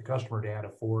we have with the customer to add a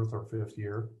 4th or 5th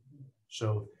year.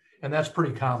 So, and that's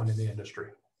pretty common in the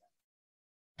industry.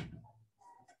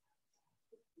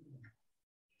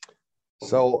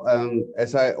 So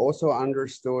as I also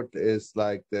understood is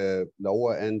like the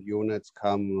lower end units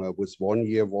come with 1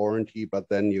 year warranty, but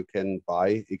then you can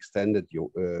buy extended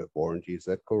warranty. Is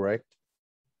that correct?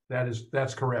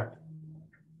 That's correct.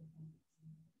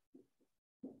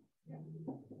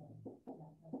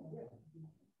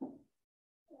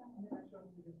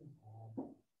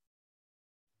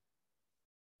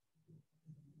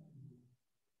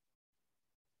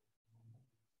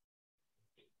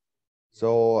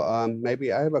 So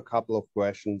maybe I have a couple of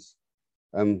questions.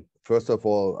 First of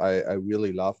all, I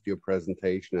really loved your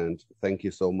presentation and thank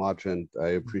you so much. And I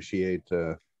appreciate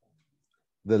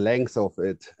the length of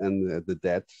it and the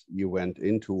depth you went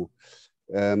into.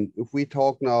 If we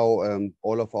talk now,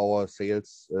 all of our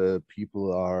sales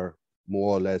people are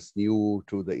more or less new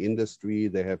to the industry.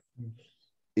 They have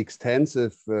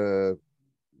extensive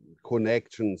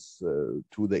connections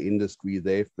to the industry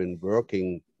they've been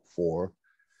working for.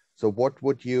 So what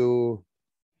would you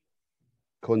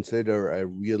consider a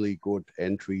really good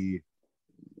entry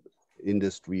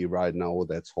industry right now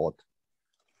that's hot?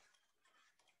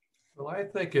 Well, I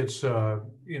think it's,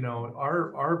 you know,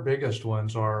 our biggest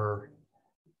ones are,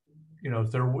 you know,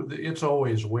 it's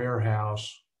always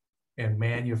warehouse and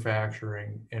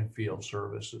manufacturing and field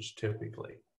services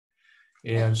typically.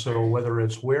 And so whether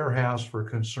it's warehouse for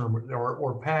consumer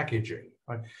or packaging,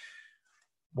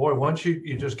 boy, once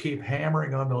you just keep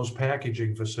hammering on those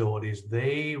packaging facilities,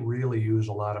 they really use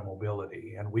a lot of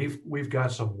mobility. And we've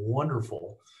got some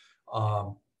wonderful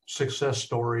success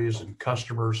stories and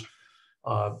customers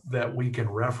that we can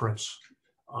reference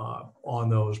on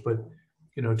those. But,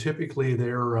 you know, typically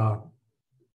the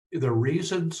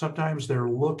reason sometimes they're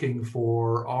looking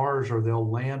for ours or they'll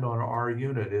land on our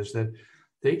unit is that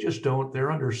they just don't,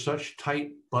 they're under such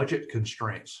tight budget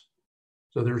constraints.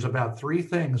 So there's about 3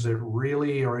 things that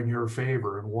really are in your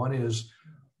favor. And one is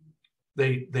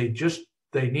they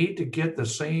need to get the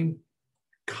same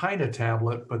kind of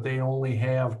tablet, but they only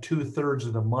have 2/3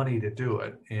 of the money to do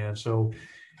it. And so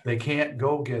they can't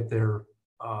go get their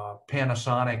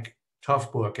Panasonic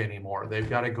Toughbook anymore. They've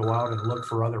got to go out and look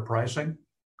for other pricing.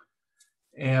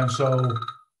 And so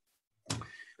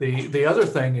the other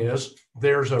thing is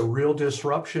there's a real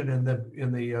disruption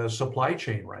in the supply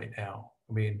chain right now.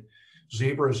 I mean,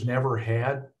 Zebra's never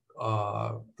had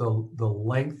the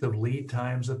length of lead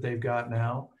times that they've got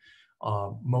now.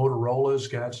 Motorola's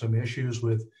got some issues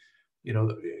with, you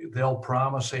know, they'll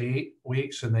promise 8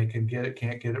 weeks and they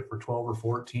can't get it for 12 or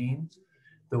 14.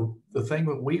 The thing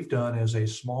that we've done as a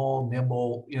small,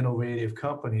 nimble, innovative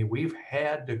company, we've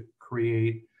had to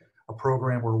create a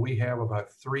program where we have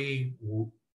about 3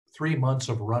 months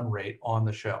of run rate on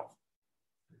the shelf.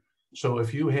 So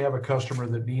if you have a customer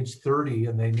that needs 30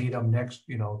 and they need them next,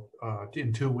 you know,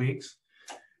 in 2 weeks,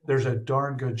 there's a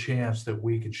darn good chance that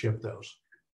we can ship those.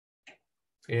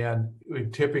 And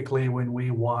typically when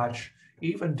we watch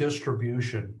even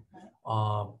distribution,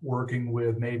 working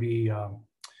with maybe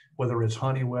whether it's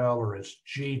Honeywell or it's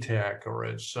G-Tech or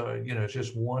it's, you know, it's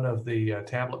just one of the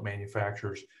tablet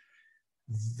manufacturers,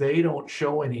 they don't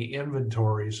show any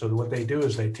inventory. So what they do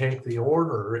is they take the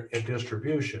order at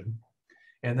distribution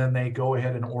and then they go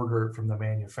ahead and order it from the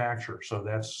manufacturer. So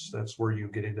that's where you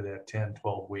get into that 10,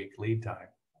 12 week lead time.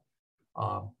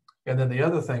 And then the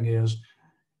other thing is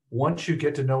once you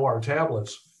get to know our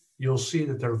tablets, you'll see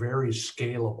that they're very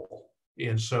scalable.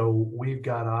 And so we've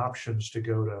got options to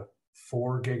go to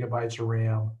 4 gigabytes of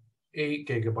RAM, 8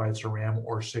 gigabytes of RAM,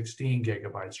 or 16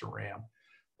 gigabytes of RAM.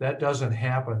 That doesn't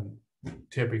happen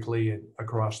typically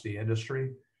across the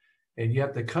industry. And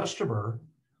yet the customer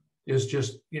is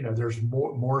just, there's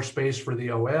more space for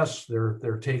the OS.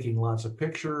 They're taking lots of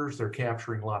pictures, they're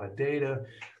capturing a lot of data,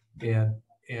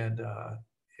 and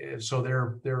so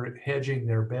they're hedging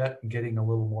their bet and getting a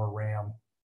little more RAM,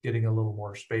 getting a little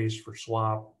more space for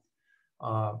swap.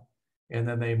 And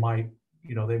then they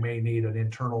may need an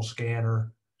internal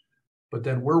scanner, but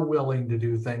then we're willing to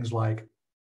do things like,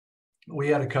 we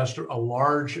had a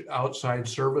large outside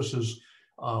services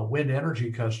wind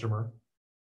energy customer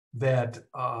that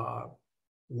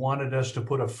wanted us to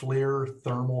put a FLIR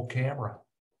thermal camera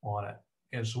on it.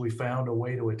 And so we found a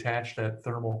way to attach that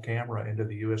thermal camera into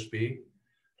the USB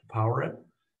to power it.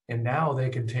 And now they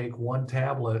can take one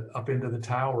tablet up into the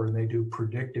tower and they do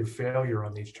predictive failure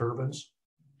on these turbines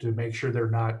to make sure they're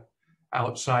not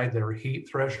outside their heat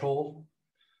threshold.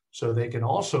 So they can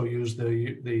also use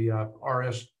the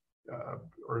RS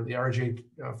or the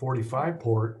RJ45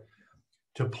 port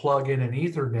to plug in an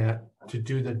Ethernet to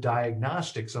do the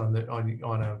diagnostics on a $7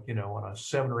 or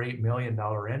 $8 million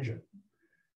engine.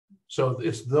 So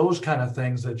it's those kind of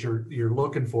things that you're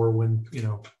looking for when,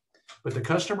 but the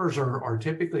customers are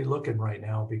typically looking right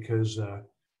now because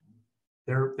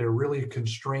they're really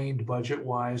constrained budget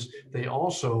wise. They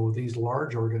also, these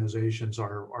large organizations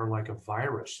are like a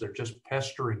virus. They're just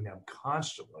pestering them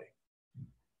constantly,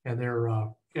 and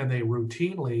they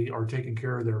routinely are taking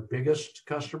care of their biggest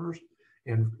customers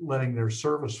and letting their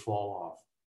service fall off.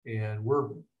 And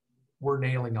we're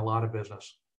nailing a lot of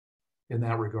business in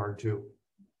that regard too.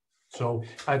 So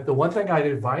the one thing I'd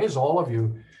advise all of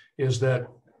you is that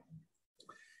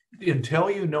until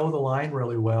you know the line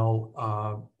really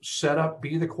well,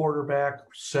 be the quarterback,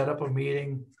 set up a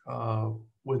meeting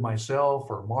with myself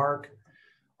or Mark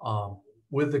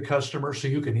with the customer so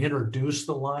you can introduce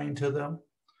the line to them.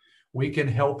 We can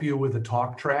help you with the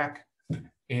talk track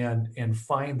and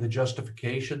find the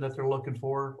justification that they're looking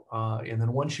for. And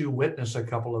then once you witness a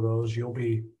couple of those, you'll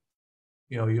be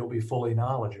fully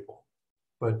knowledgeable.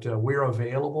 But we're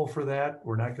available for that.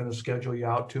 We're not going to schedule you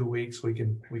out 2 weeks. We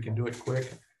can do it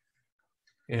quick.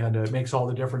 And it makes all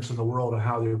the difference in the world of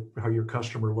how your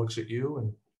customer looks at you.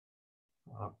 And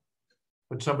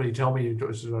but somebody tell me,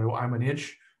 I'm an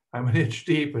inch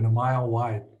deep and a mile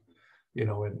wide,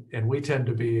 and we tend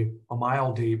to be a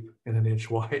mile deep and an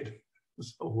inch wide.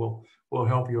 So we'll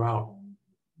help you out.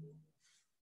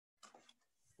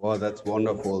 Well, that's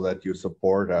wonderful that you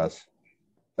support us.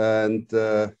 And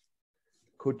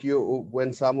could you,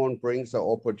 when someone brings an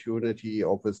opportunity,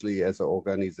 obviously as an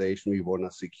organization, we want to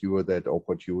secure that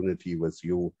opportunity with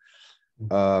you.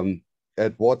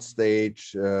 At what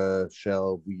stage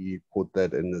shall we put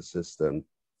that in the system?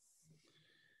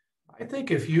 I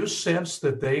think if you sense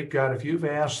that if you've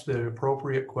asked the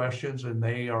appropriate questions and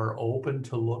they are open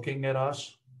to looking at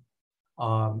us,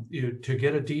 to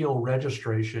get a deal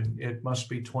registration, it must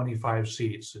be 25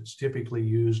 seats. It's typically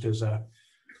used as a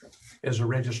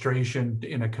registration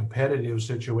in a competitive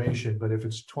situation, but if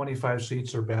it's 25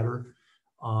 seats or better,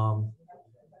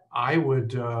 I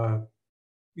would,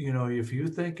 if you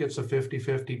think it's a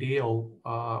 50-50 deal,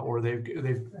 or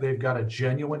they've got a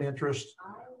genuine interest,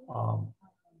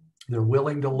 they're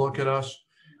willing to look at us,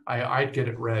 I'd get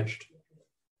it regged.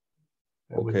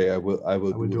 Okay, I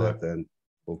will do that then.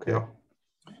 Okay. Yeah.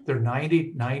 They're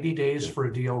 90 days for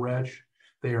a deal reg.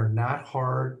 They are not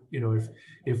hard.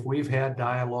 If we've had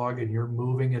dialogue and you're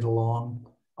moving it along,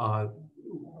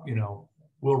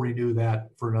 we'll redo that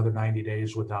for another 90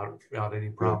 days without any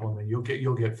problem, and you'll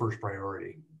get first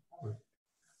priority.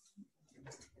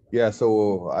 Yeah,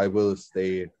 so I will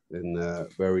stay in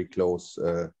very close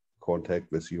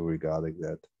contact with you regarding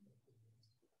that.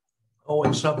 Oh,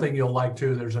 and something you'll like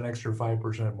too, there's an extra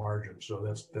 5% margin, so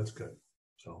that's good.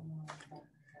 So,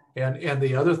 and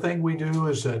the other thing we do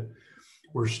is that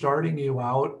we're starting you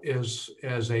out as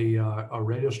a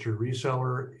registered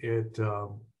reseller.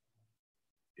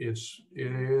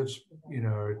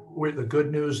 The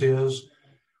good news is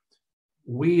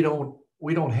we don't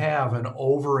have an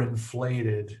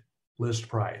overinflated list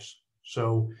price.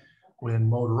 So when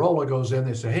Motorola goes in,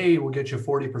 they say, "Hey, we'll get you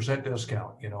 40%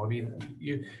 discount."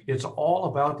 It's all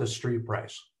about the street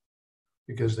price,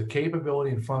 because the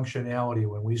capability and functionality,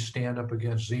 when we stand up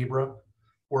against Zebra,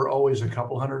 we're always a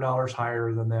couple $100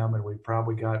 higher than them, and we've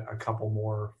probably got a couple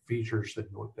more features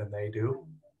than they do.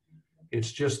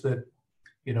 It's just that,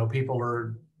 people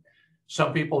are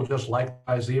some people just like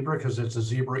zebra because it's a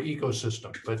zebra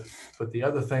ecosystem. But the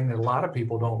other thing that a lot of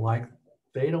people don't like,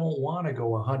 they don't want to go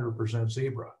 100%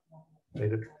 zebra. They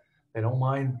don't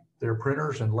mind their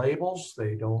printers and labels.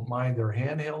 They don't mind their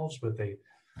handhelds, but they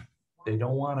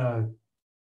don't want to,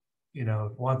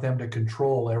 want them to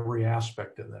control every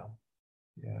aspect of them.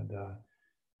 And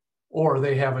or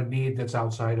they have a need that's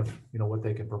outside of what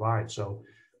they can provide. So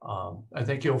I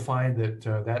think you'll find that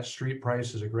that street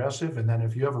price is aggressive. And then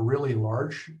if you have a really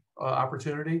large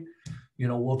opportunity,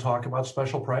 we'll talk about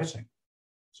special pricing.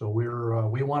 So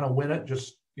we want to win it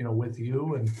just with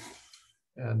you,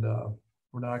 and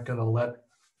we're not going to let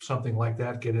something like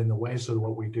that get in the way. So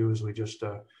what we do is we just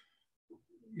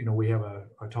we have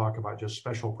a talk about just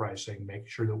special pricing, make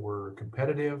sure that we're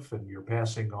competitive and you're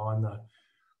passing on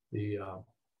the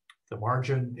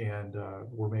margin, and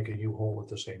we're making you whole at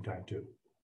the same time too.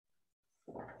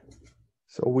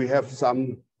 So we have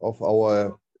some of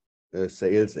our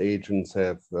sales agents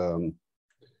have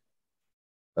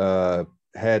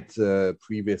had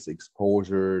previous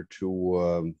exposure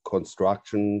to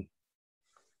construction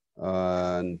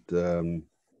and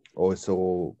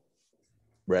also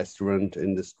restaurant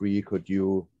industry. Could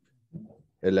you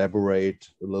elaborate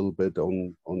a little bit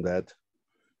on that?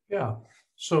 Yeah.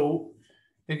 So,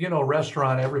 and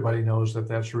restaurant, everybody knows that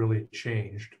that's really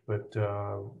changed, but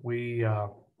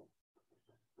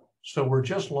so we're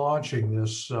just launching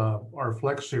this, our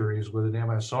Flex series with an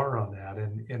MSR on that.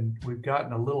 And we've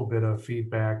gotten a little bit of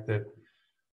feedback that,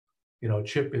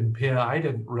 chip and pin, I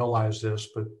didn't realize this,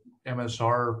 but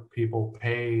MSR people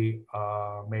pay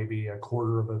maybe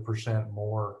 0.25%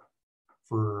 more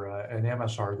for an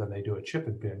MSR than they do a chip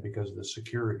and pin because of the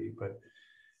security. But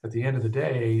at the end of the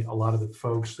day, a lot of the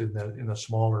folks in the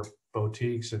smaller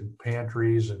boutiques and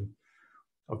pantries and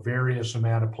a various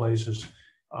amount of places,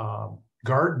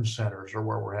 garden centers are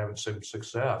where we're having some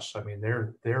success. I mean,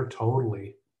 they're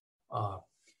totally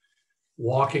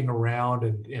walking around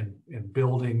and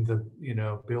building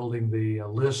the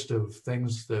list of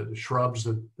things, the shrubs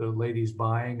that the lady's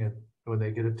buying, and when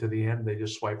they get it to the end, they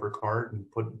just swipe her card and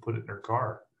put it in her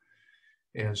car.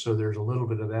 And so there's a little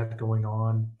bit of that going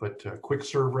on, but quick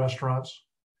serve restaurants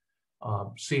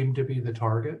seem to be the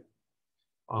target.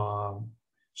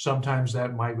 Sometimes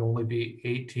that might only be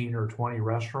 18 or 20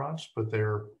 restaurants, but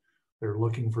they're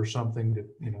looking for something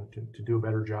to do a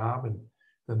better job. And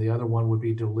then the other one would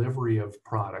be delivery of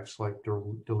products, like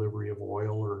delivery of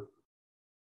oil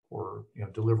or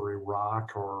delivery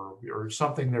rock or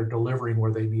something they're delivering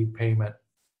where they need payment,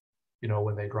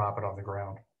 when they drop it on the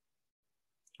ground.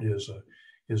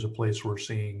 Is a place we're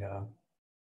seeing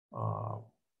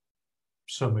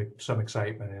some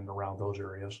excitement in around those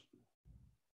areas.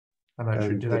 I'm not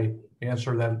sure. Did I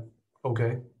answer that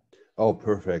okay? Oh,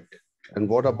 perfect. And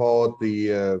what about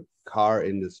the car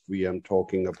industry? I'm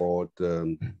talking about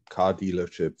car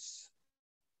dealerships.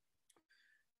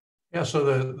 Yeah. So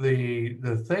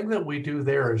the thing that we do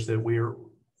there is that we're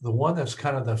the one that's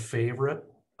kind of the favorite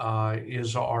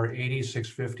is our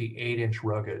 8650 8-inch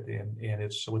rugged, and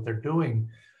it's what they're doing.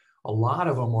 A lot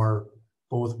of them are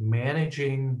both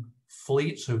managing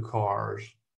fleets of cars,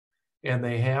 and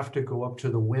they have to go up to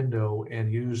the window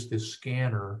and use the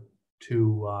scanner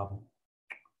to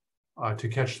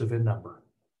catch the VIN number.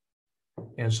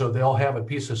 And so they'll have a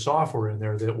piece of software in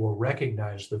there that will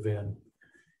recognize the VIN,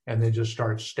 and then just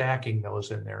start stacking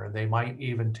those in there. And they might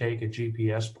even take a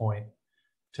GPS point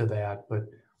to that. But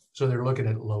so they're looking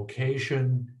at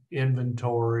location,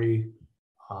 inventory,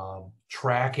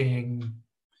 tracking.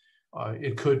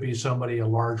 It could be a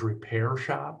large repair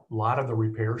shop. A lot of the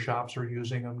repair shops are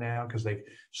using them now because they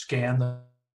scan them.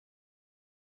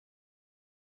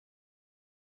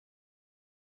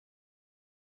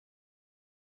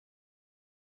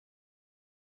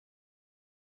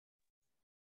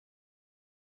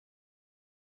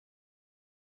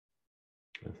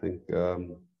 I think,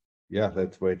 yeah,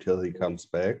 let's wait till he comes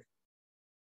back.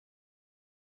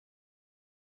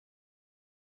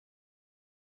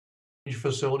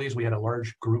 Facilities, we had a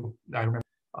large group. I remember,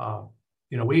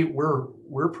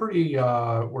 we're pretty,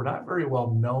 we're not very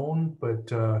well known,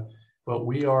 but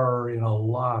we are in a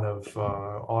lot of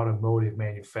automotive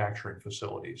manufacturing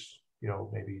facilities.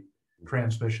 Maybe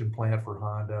transmission plant for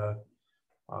Honda,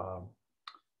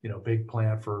 big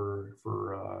plant for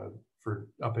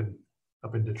up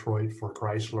in Detroit for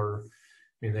Chrysler.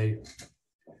 I mean,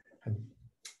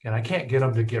 and I can't get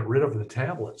them to get rid of the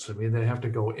tablets. I mean, they have to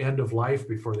go end of life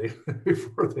before they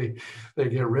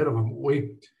get rid of them.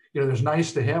 There's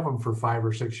nice to have them for 5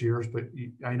 or 6 years, but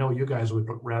I know you guys would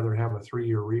rather have a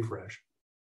 3-year refresh.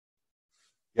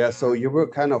 Yeah, so you were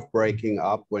kind of breaking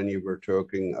up when you were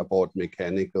talking about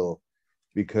mechanical.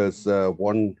 because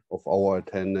one of our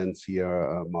attendants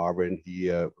here, Marvin, he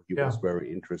was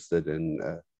very interested in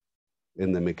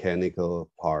the mechanical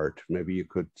part. Maybe you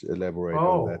could elaborate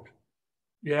on that.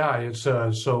 Yeah, it's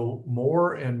so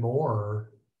more and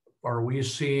more are we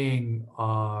seeing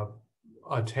a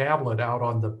tablet out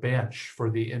on the bench for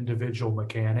the individual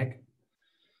mechanic,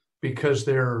 because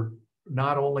they're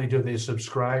not only do they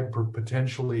subscribe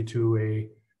potentially to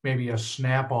maybe a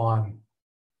Snap-on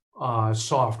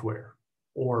software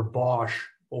or Bosch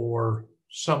or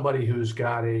somebody who's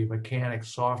got a mechanic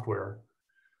software,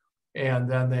 and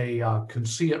then they can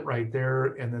see it right there,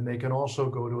 and then they can also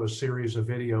go to a series of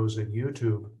videos in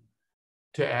YouTube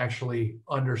to actually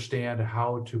understand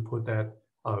how to put that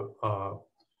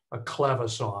a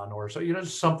clevis on, or so, you know,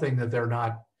 something that they're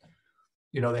not,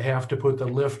 you know, they have to put the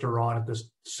lifter on at the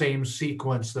same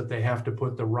sequence that they have to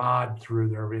put the rod through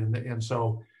there. And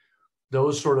so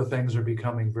those sort of things are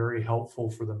becoming very helpful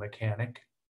for the mechanic.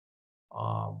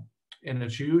 And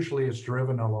it's usually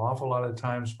driven an awful lot of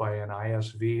times by an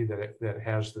ISV that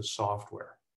has the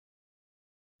software.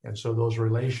 And so those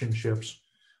relationships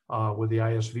with the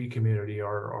ISV community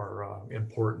are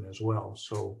important as well.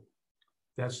 So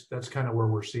that's kind of where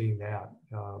we're seeing that.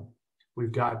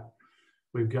 We've got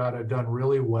done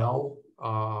really well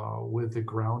with the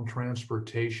ground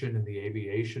transportation and the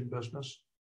aviation business.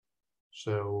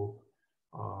 So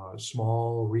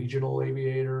small regional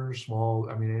aviators,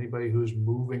 anybody who's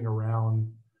moving around,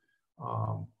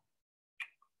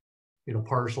 you know,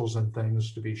 parcels and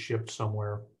things to be shipped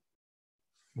somewhere,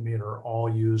 are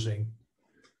all using,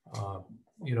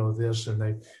 you know, this, and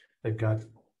they've got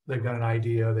an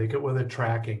idea. They get with it.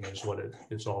 Tracking is what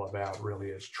it's all about, really.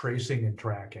 It's tracing and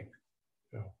tracking.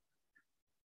 So.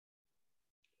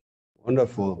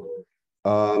 Wonderful.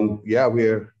 Yeah,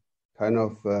 we're kind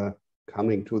of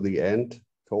coming to the end,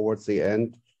 towards the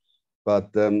end. But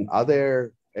are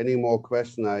there any more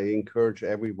questions? I encourage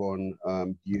everyone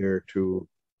here to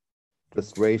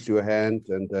just raise your hand,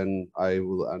 and then I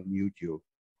will unmute you.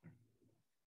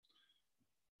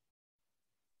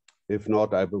 If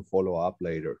not, I will follow up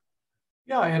later.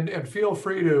 Yeah, and feel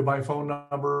free to, my phone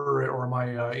number or my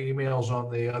emails on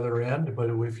the other end. But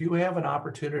if you have an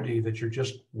opportunity that you're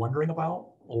just wondering about,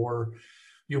 or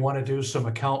you want to do some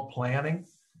account planning,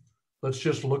 let's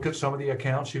just look at some of the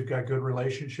accounts you've got good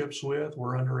relationships with.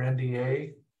 We're under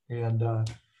NDA, and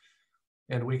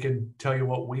we can tell you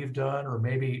what we've done, or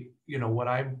maybe, you know, what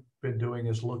I've been doing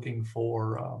is looking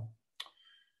for,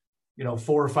 you know,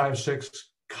 4 or 5, 6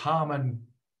 common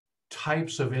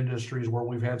types of industries where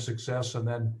we've had success, and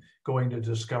then going to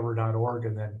discover.org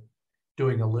and then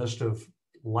doing a list of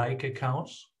like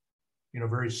accounts, you know,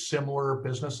 very similar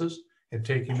businesses, and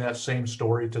taking that same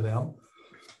story to them.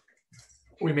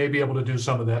 We may be able to do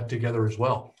some of that together as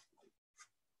well.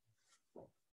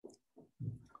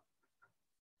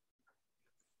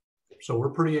 So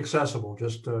we're pretty accessible.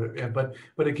 Just but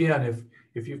again,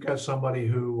 if you've got somebody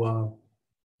who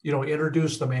you know,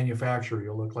 introduce the manufacturer,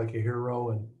 you'll look like a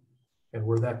hero, and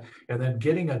we're that. And then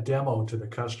getting a demo to the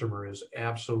customer is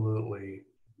absolutely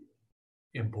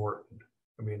important.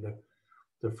 I mean,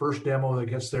 the first demo that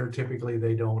gets there, typically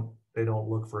they don't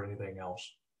look for anything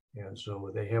else. And so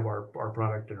they have our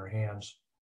product in their hands,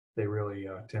 they really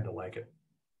tend to like it.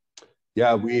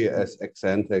 Yeah, we as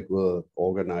Exantec will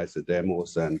organize the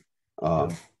demos, and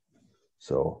Good.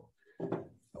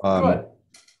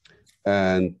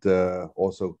 And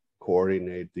also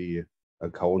coordinate the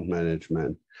account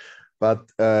management.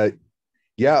 But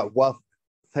yeah, well,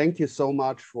 thank you so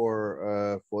much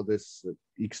for this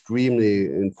extremely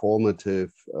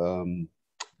informative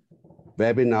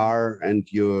webinar, and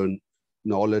your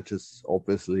knowledge is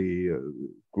obviously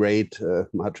great,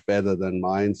 much better than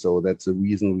mine. So that's the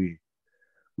reason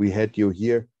we had you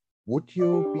here. Would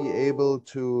you be able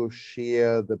to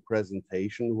share the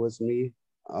presentation with me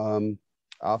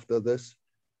after this,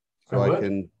 so I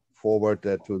can forward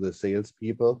that to the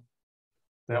salespeople?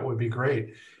 That would be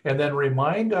great. And then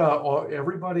remind all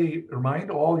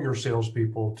your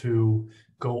salespeople to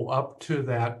go up to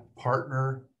that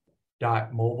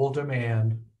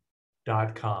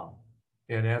partner.mobiledemand.com.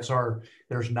 And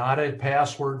there's not a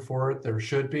password for it. There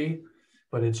should be,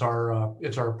 but it's our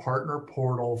partner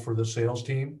portal for the sales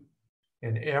team.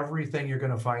 And everything you're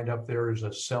going to find up there is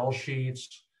a sell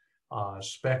sheets,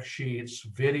 spec sheets,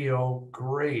 video,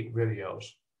 great videos.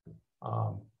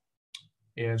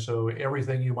 And so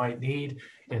everything you might need.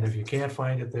 And if you can't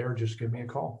find it there, just give me a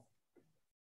call.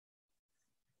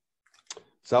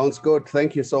 Sounds good.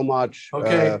 Thank you so much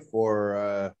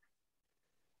for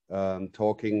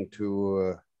talking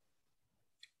to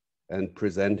and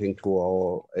presenting to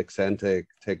our Excentric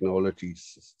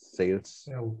Technologies sales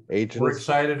agents. We're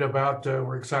excited about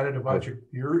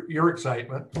your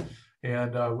excitement,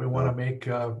 and we want to make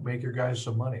your guys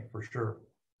some money for sure.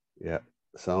 Yeah,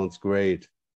 sounds great.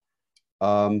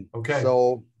 Okay.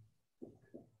 So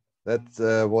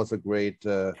that was a great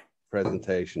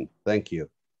presentation. Thank you.